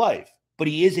living the life. But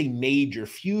he is a major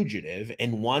fugitive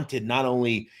and wanted not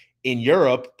only in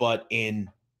Europe, but in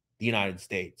the United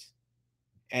States.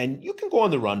 And you can go on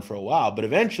the run for a while, but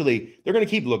eventually they're going to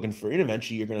keep looking for you, and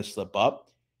eventually you're going to slip up.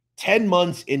 10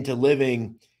 months into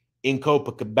living in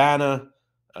Copacabana,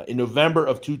 in November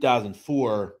of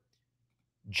 2004,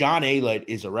 John Alite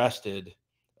is arrested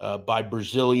by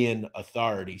Brazilian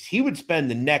authorities. He would spend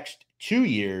the next 2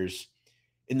 years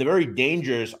in the very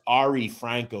dangerous Ari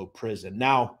Franco prison.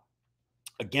 Now,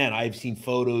 again, I've seen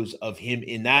photos of him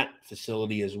in that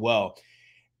facility as well.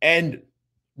 And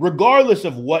regardless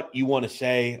of what you want to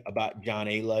say about John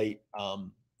Alite,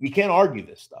 you can't argue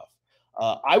this stuff.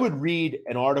 I would read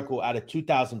an article out of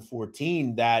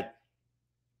 2014 that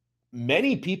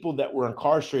many people that were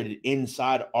incarcerated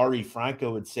inside Ari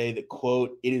Franco would say that,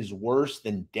 quote, it is worse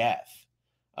than death,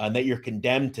 that you're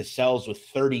condemned to cells with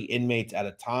 30 inmates at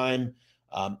a time.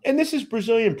 And this is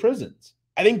Brazilian prisons.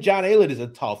 I think John Alite is a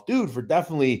tough dude for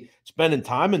definitely spending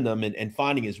time in them and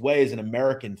finding his way as an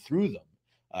American through them,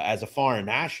 as a foreign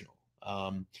national.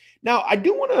 Now, I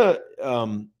do want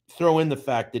to throw in the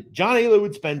fact that John Alite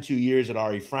would spend 2 years at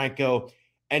Ari Franco,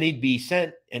 and he'd be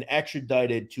sent and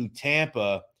extradited to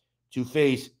Tampa to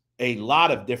face a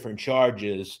lot of different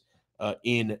charges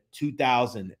in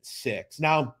 2006.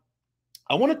 Now,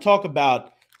 I want to talk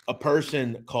about a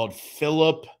person called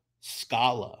Philip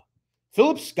Scala.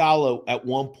 Philip Scala at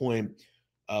one point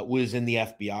was in the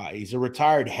FBI. He's a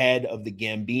retired head of the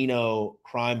Gambino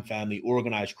Crime Family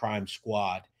organized crime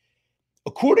squad.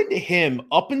 According to him,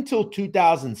 up until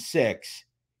 2006,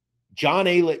 John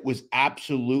Alite was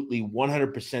absolutely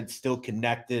 100% still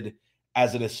connected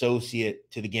as an associate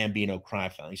to the Gambino Crime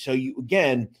Family. So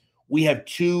we have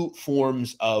two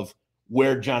forms of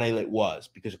where John Alite was,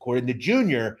 because according to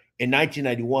Junior, In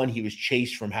 1991, he was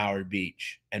chased from Howard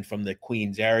Beach and from the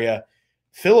Queens area.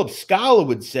 Philip Scala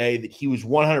would say that he was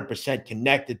 100%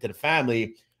 connected to the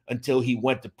family until he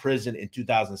went to prison in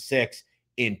 2006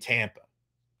 in Tampa.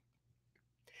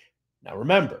 Now,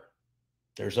 remember,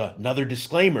 there's another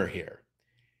disclaimer here.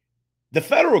 The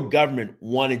federal government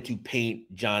wanted to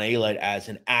paint John Alite as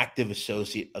an active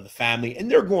associate of the family,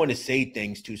 and they're going to say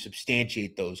things to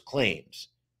substantiate those claims.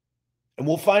 And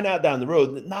we'll find out down the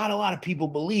road that not a lot of people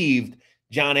believed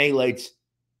John Alite's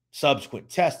subsequent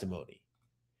testimony.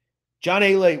 John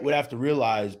Alite would have to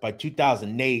realize by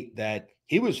 2008 that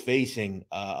he was facing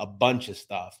a bunch of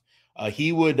stuff.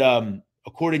 He would,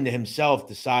 according to himself,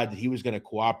 decide that he was going to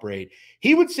cooperate.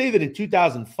 He would say that in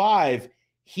 2005,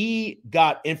 he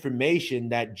got information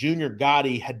that Junior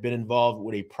Gotti had been involved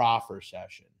with a proffer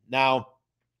session. Now,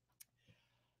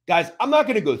 guys, I'm not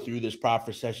going to go through this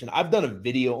proffer session. I've done a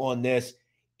video on this.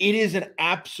 It is an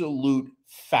absolute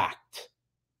fact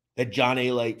that John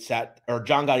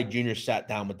Gotti Jr. sat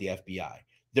down with the FBI.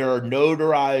 There are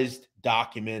notarized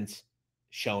documents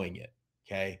showing it,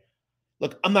 okay?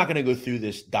 Look, I'm not going to go through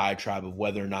this diatribe of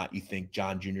whether or not you think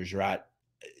John Jr.'s a rat.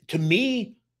 To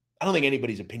me, I don't think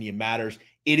anybody's opinion matters.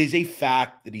 It is a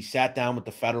fact that he sat down with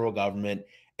the federal government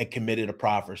and committed a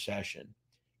proffer session.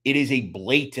 It is a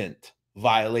blatant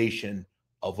violation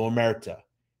of omerta.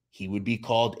 He would be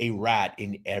called a rat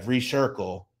in every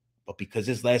circle, but because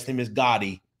his last name is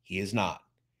Gotti, he is not.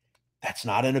 That's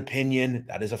not an opinion.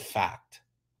 That is a fact,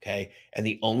 okay? And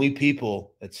the only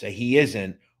people that say he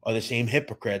isn't are the same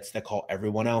hypocrites that call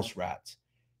everyone else rats.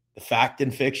 The fact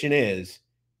and fiction is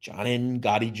John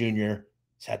Gotti Jr.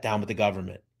 sat down with the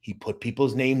government. He put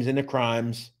people's names into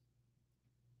crimes.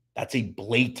 That's a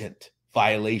blatant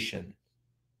violation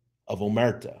of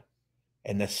omerta.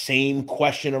 And the same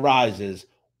question arises,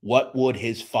 what would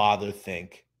his father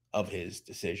think of his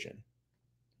decision?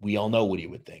 We all know what he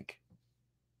would think.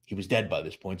 He was dead by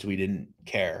this point, so he didn't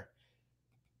care.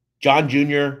 John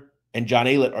Jr. and John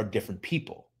Alite are different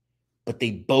people, but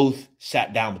they both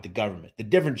sat down with the government. The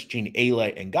difference between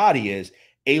Alite and Gotti is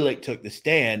Alite took the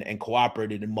stand and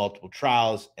cooperated in multiple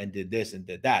trials and did this and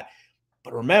did that.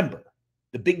 But remember,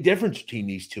 the big difference between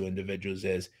these two individuals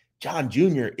is John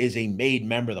Jr. is a made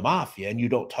member of the mafia, and you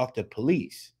don't talk to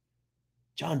police.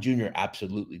 John Jr.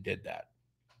 absolutely did that.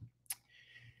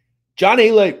 John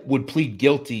Alite would plead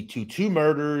guilty to 2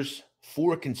 murders,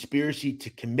 4 conspiracy to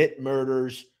commit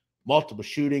murders, multiple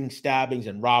shootings, stabbings,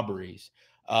 and robberies.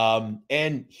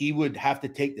 And he would have to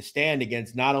take the stand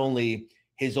against not only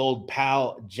his old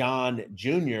pal, John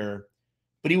Jr.,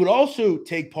 but he would also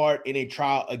take part in a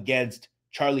trial against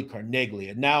Charlie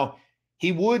Carniglia. Now,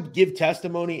 he would give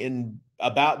testimony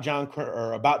about Charlie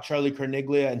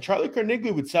Carniglia, and Charlie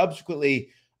Carniglia would subsequently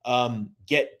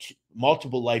get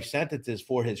multiple life sentences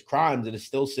for his crimes and is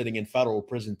still sitting in federal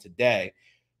prison today.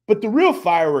 But the real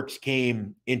fireworks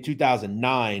came in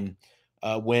 2009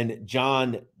 when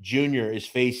John Jr. is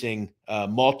facing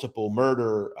multiple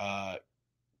murder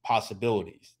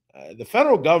possibilities. The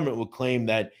federal government would claim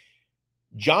that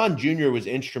John Jr. was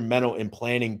instrumental in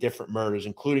planning different murders,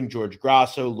 including George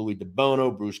Grasso, Louis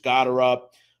DeBono, Bruce Goddard.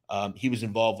 He was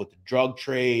involved with the drug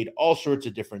trade, all sorts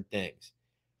of different things.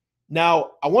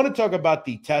 Now, I want to talk about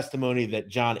the testimony that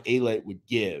John Alite would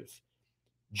give.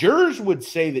 Jurors would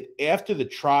say that after the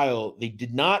trial, they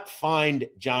did not find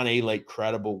John Alite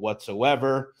credible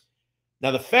whatsoever.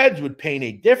 Now, the feds would paint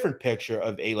a different picture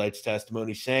of Alite's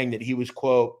testimony, saying that he was,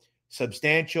 quote,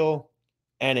 substantial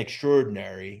and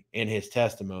extraordinary in his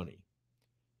testimony.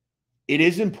 It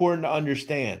is important to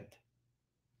understand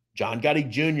John Gotti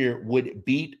Jr. would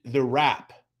beat the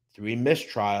rap through a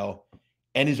mistrial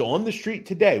and is on the street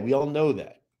today. We all know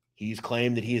that. He's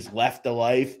claimed that he has left the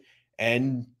life,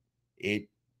 and it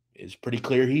is pretty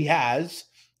clear he has.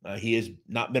 He has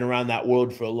not been around that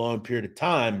world for a long period of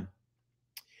time.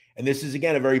 And this is,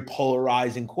 again, a very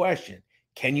polarizing question.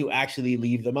 Can you actually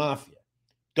leave the mafia?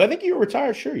 Do I think you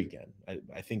retire? Sure, you can.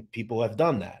 I think people have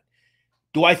done that.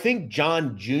 Do I think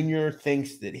John Jr.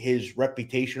 thinks that his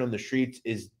reputation on the streets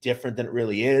is different than it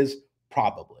really is?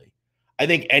 Probably. I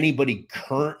think anybody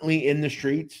currently in the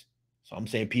streets, so I'm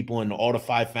saying people in all the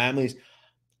 5 families,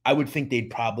 I would think they'd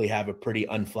probably have a pretty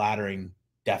unflattering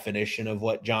definition of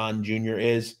what John Jr.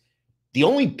 is. The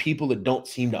only people that don't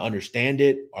seem to understand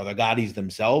it are the Gottis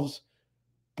themselves.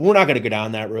 But we're not going to go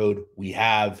down that road.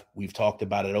 We've talked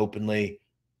about it openly.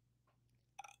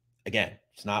 Again,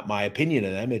 it's not my opinion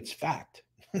of them. It's fact.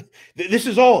 This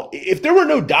is all. If there were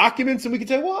no documents, then we could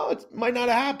say, well, it might not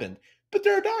have happened. But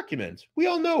there are documents. We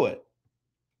all know it.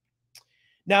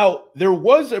 Now, there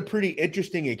was a pretty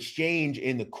interesting exchange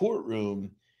in the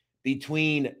courtroom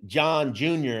between John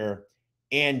Jr.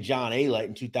 and John Alite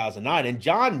in 2009. And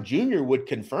John Jr. would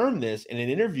confirm this in an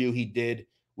interview he did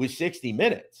with 60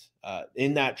 Minutes.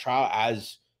 In that trial,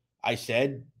 as I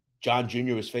said, John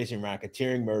Jr. was facing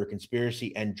racketeering, murder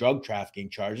conspiracy, and drug trafficking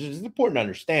charges. It's important to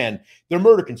understand they're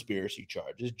murder conspiracy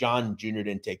charges. John Jr.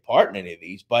 didn't take part in any of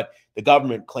these, but the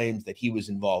government claims that he was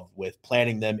involved with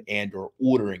planning them and or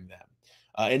ordering them.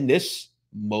 And this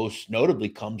most notably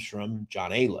comes from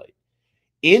John Alite.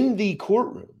 In the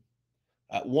courtroom,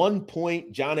 at one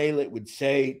point, John Alite would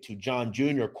say to John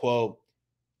Jr., quote,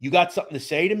 "You got something to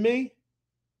say to me?"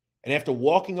 And after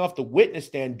walking off the witness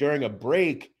stand during a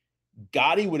break,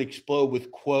 Gotti would explode with,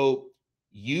 quote,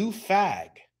 "You fag.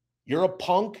 You're a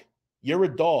punk. You're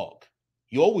a dog.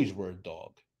 You always were a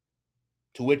dog."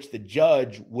 To which the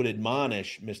judge would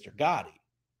admonish Mr. Gotti.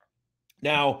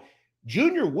 Now,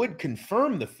 Junior would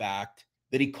confirm the fact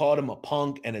that he called him a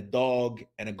punk and a dog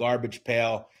and a garbage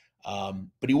pail,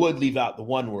 but he would leave out the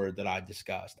one word that I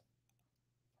discussed.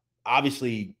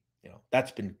 Obviously,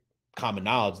 that's been common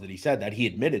knowledge that he said that. He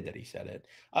admitted that he said it.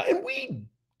 And we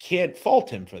can't fault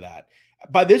him for that.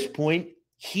 By this point,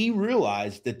 he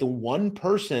realized that the one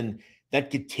person that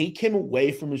could take him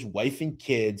away from his wife and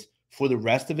kids for the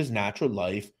rest of his natural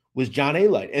life was John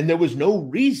Alite. And there was no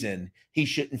reason he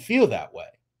shouldn't feel that way.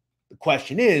 The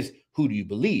question is, who do you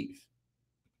believe?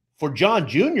 For John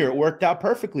Jr., it worked out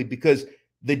perfectly because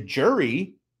the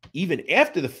jury, even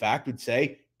after the fact, would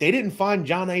say they didn't find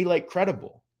John Alite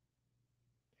credible.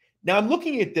 Now, I'm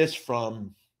looking at this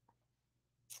from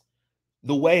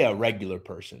the way a regular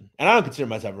person, and I don't consider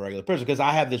myself a regular person because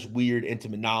I have this weird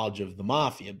intimate knowledge of the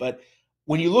mafia, but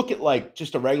when you look at like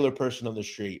just a regular person on the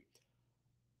street,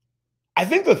 I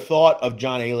think the thought of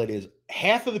John Alite is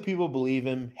half of the people believe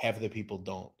him, half of the people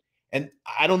don't. And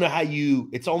I don't know how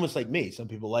it's almost like me. Some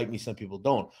people like me, some people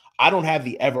don't. I don't have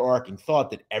the ever-arcing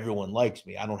thought that everyone likes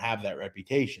me. I don't have that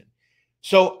reputation.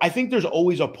 So I think there's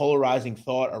always a polarizing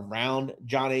thought around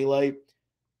John Alite.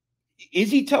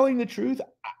 Is he telling the truth?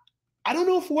 I don't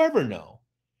know if we'll ever know.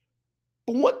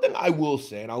 But one thing I will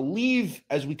say, and I'll leave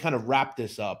as we kind of wrap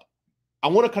this up, I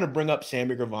want to kind of bring up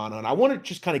Sammy Gravano, and I want to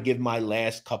just kind of give my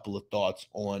last couple of thoughts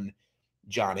on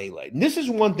John Alite. And this is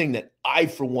one thing that I,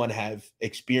 for one, have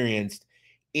experienced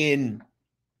in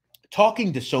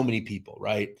talking to so many people,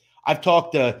 right? I've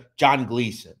talked to John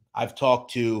Gleason. I've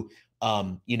talked to,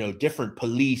 different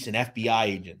police and FBI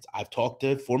agents. I've talked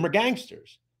to former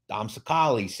gangsters, Dom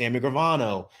Sicali, Sammy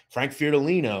Gravano, Frank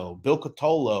Fiordolino, Bill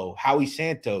Cotolo, Howie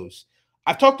Santos.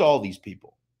 I've talked to all these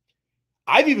people.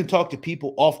 I've even talked to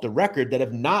people off the record that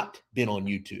have not been on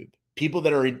YouTube, people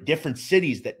that are in different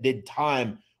cities that did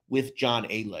time with John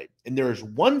Alite. And there is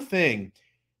one thing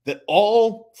that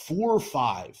all 4 or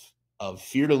 5 of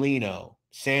Fiordolino,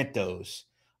 Santos,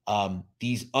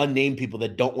 these unnamed people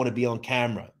that don't want to be on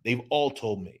camera, they've all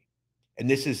told me, and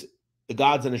this is the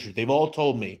God's honest truth, they've all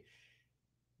told me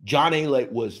John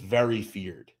Alite was very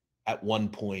feared at one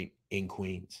point in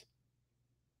Queens.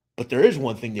 But there is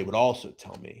one thing they would also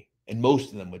tell me, and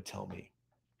most of them would tell me.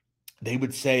 They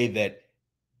would say that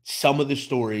some of the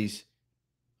stories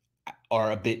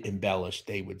are a bit embellished,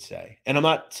 they would say. And I'm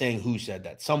not saying who said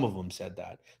that. Some of them said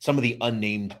that. Some of the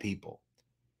unnamed people.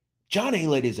 John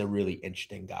Alite is a really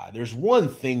interesting guy. There's one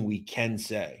thing we can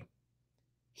say.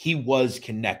 He was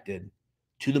connected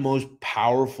to the most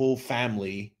powerful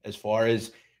family as far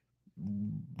as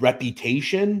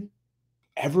reputation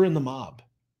ever in the mob.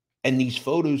 And these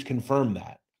photos confirm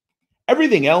that.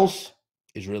 Everything else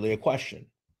is really a question.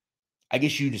 I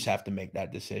guess you just have to make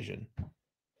that decision.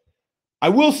 I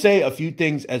will say a few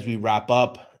things as we wrap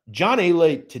up. John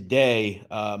Alite today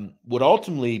would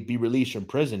ultimately be released from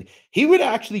prison. He would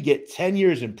actually get 10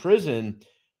 years in prison,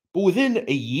 but within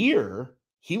a year,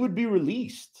 he would be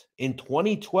released in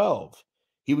 2012.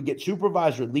 He would get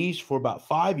supervised release for about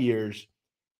 5 years,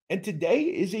 and today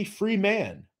is a free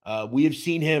man. We have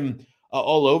seen him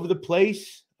all over the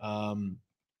place.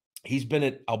 He's been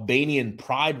at Albanian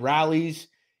pride rallies.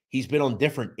 He's been on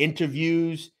different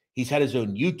interviews. He's had his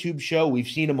own YouTube show. We've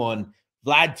seen him on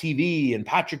Vlad TV and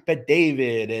Patrick Bet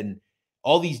David and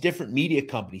all these different media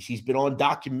companies. He's been on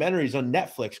documentaries on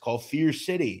Netflix called Fear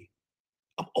City.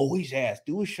 I'm always asked,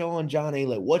 do a show on John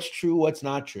Alite. What's true, what's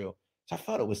not true? So I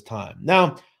thought it was time.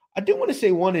 Now, I do want to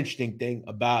say one interesting thing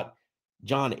about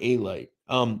John Alite.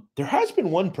 There has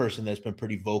been one person that's been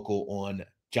pretty vocal on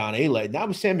John Alite, and that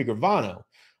was Sammy Gravano.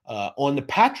 On the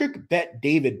Patrick Bet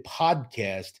David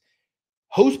podcast,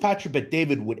 host Patrick Bet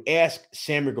David would ask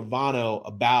Sammy Gravano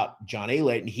about John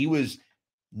Alite, and he was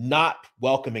not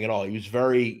welcoming at all. He was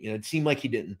very, it seemed like he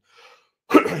didn't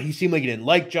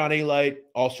like John Alite,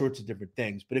 all sorts of different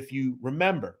things. But if you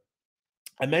remember,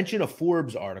 I mentioned a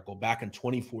Forbes article back in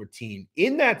 2014.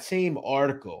 In that same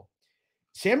article,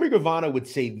 Sammy Gravano would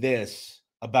say this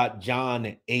about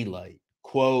John Alite,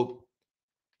 quote,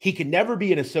 "He could never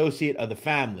be an associate of the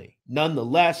family.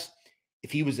 Nonetheless,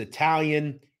 if he was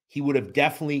Italian, he would have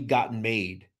definitely gotten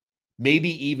made, maybe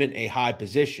even a high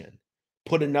position.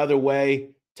 Put another way,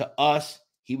 to us,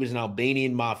 he was an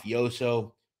Albanian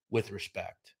mafioso with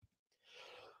respect."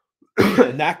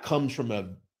 And that comes from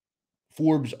a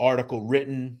Forbes article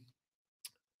written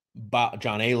by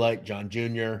John Alite, John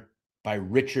Jr., by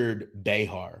Richard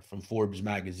Behar from Forbes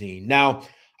magazine. Now,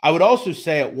 I would also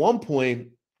say at one point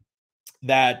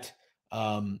that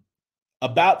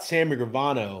about Sammy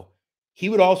Gravano, he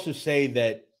would also say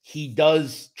that he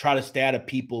does try to stay out of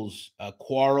people's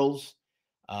quarrels.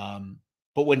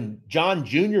 But when John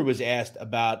Jr. was asked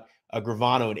about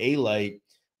Gravano and Alite,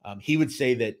 he would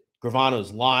say that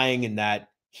Gravano's lying and that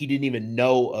he didn't even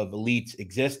know of Alite's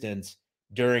existence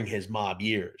during his mob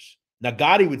years. Now,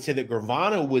 Gotti would say that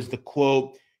Gravano was the,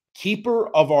 quote, keeper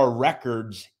of our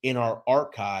records in our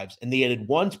archives, and they had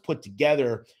once put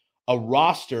together a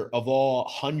roster of all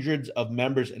hundreds of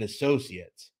members and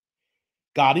associates.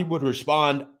 Gotti would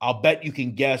respond, "I'll bet you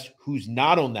can guess who's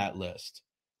not on that list."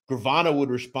 Gravano would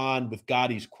respond with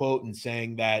Gotti's quote and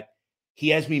saying that he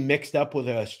has me mixed up with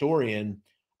a historian.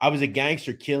 I was a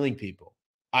gangster killing people.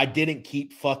 I didn't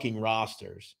keep fucking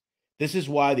rosters. This is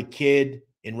why the kid,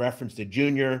 in reference to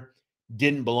Junior,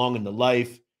 didn't belong in the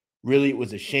life. Really, it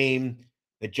was a shame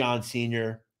that John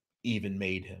Sr. even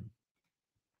made him.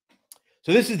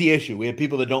 So this is the issue. We have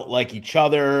people that don't like each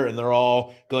other, and they're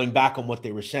all going back on what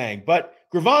they were saying. But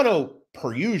Gravano,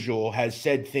 per usual, has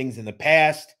said things in the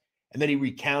past, and then he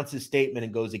recounts his statement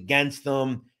and goes against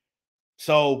them.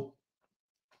 So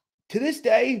to this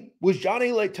day, was John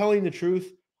Alite telling the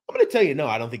truth? I'm going to tell you, no,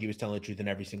 I don't think he was telling the truth in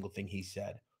every single thing he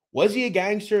said. Was he a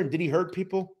gangster and did he hurt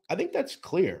people? I think that's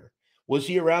clear. Was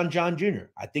he around John Jr.?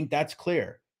 I think that's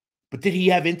clear. But did he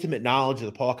have intimate knowledge of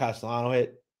the Paul Castellano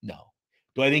hit? No.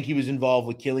 Do I think he was involved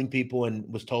with killing people and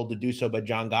was told to do so by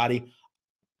John Gotti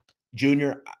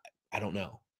Jr.? I don't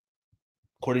know.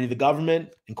 According to the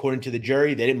government, according to the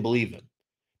jury, they didn't believe him.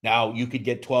 Now, you could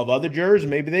get 12 other jurors and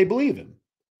maybe they believe him.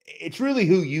 It's really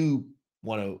who you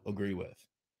want to agree with.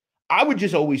 I would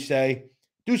just always say,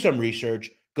 do some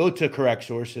research, go to correct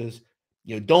sources.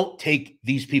 Don't take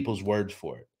these people's words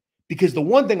for it. Because the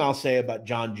one thing I'll say about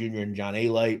John Jr. and John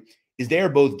Alite is they are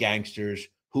both gangsters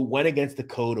who went against the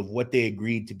code of what they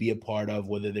agreed to be a part of,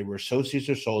 whether they were associates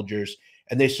or soldiers,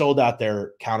 and they sold out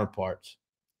their counterparts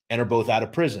and are both out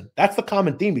of prison. That's the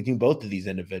common theme between both of these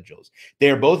individuals. They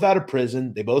are both out of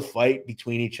prison. They both fight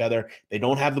between each other. They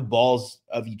don't have the balls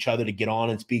of each other to get on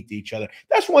and speak to each other.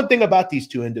 That's one thing about these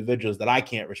two individuals that I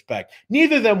can't respect.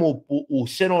 Neither of them will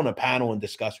sit on a panel and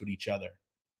discuss with each other.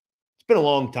 It's been a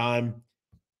long time.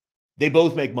 They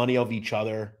both make money off each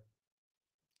other.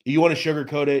 You want to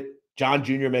sugarcoat it? John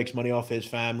Jr. makes money off his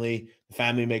family. The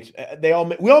family makes, we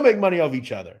all make money off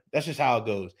each other. That's just how it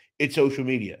goes. It's social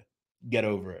media. Get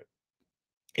over it.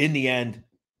 In the end,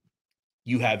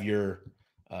 you have your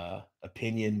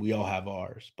opinion. We all have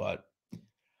ours. But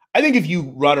I think if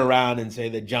you run around and say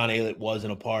that John Alite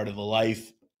wasn't a part of the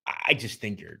life, I just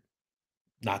think you're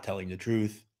not telling the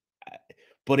truth.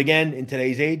 But again, in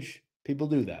today's age, people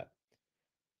do that.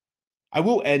 I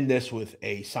will end this with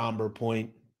a somber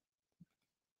point.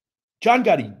 John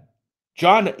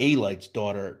Alite's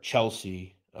daughter,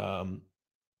 Chelsea,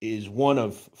 is one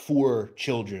of 4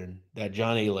 children that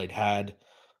John Alite had.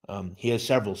 He has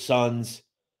several sons.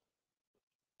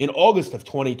 In August of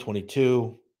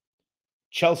 2022,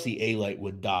 Chelsea Alite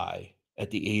would die at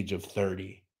the age of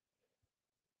 30.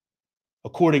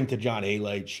 According to John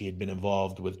Alite, she had been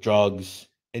involved with drugs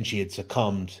and she had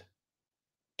succumbed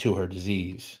to her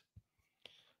disease.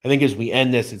 I think as we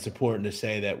end this, it's important to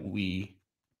say that we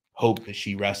hope that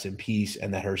she rests in peace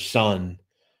and that her son,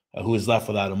 who is left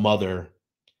without a mother,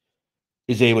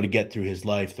 is able to get through his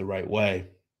life the right way.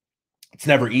 It's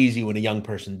never easy when a young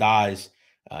person dies,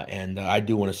 and I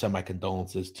do want to send my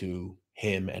condolences to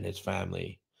him and his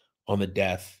family on the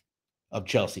death of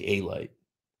Chelsea Alite.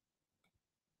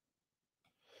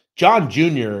 John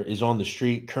Jr. is on the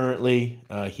street currently.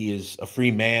 He is a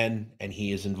free man, and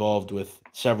he is involved with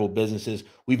several businesses.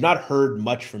 We've not heard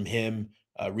much from him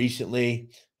recently.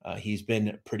 He's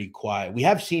been pretty quiet. We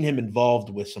have seen him involved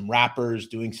with some rappers,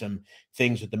 doing some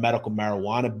things with the medical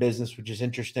marijuana business, which is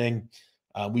interesting.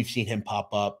 We've seen him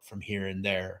pop up from here and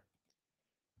there.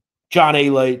 John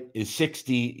Alite is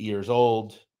 60 years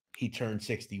old. He turned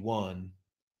 61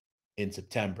 in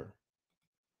September.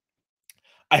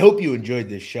 I hope you enjoyed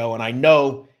this show, and I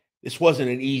know this wasn't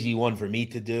an easy one for me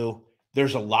to do.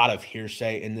 There's a lot of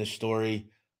hearsay in this story,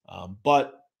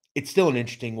 but it's still an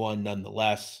interesting one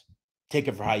nonetheless. Take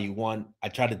it for how you want. I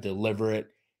try to deliver it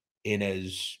in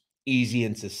as easy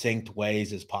and succinct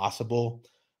ways as possible.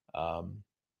 Um,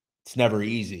 it's never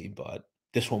easy, but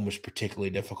this one was particularly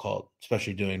difficult,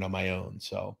 especially doing it on my own.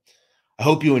 So I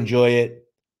hope you enjoy it.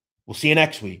 We'll see you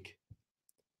next week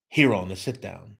here on the Sit Down.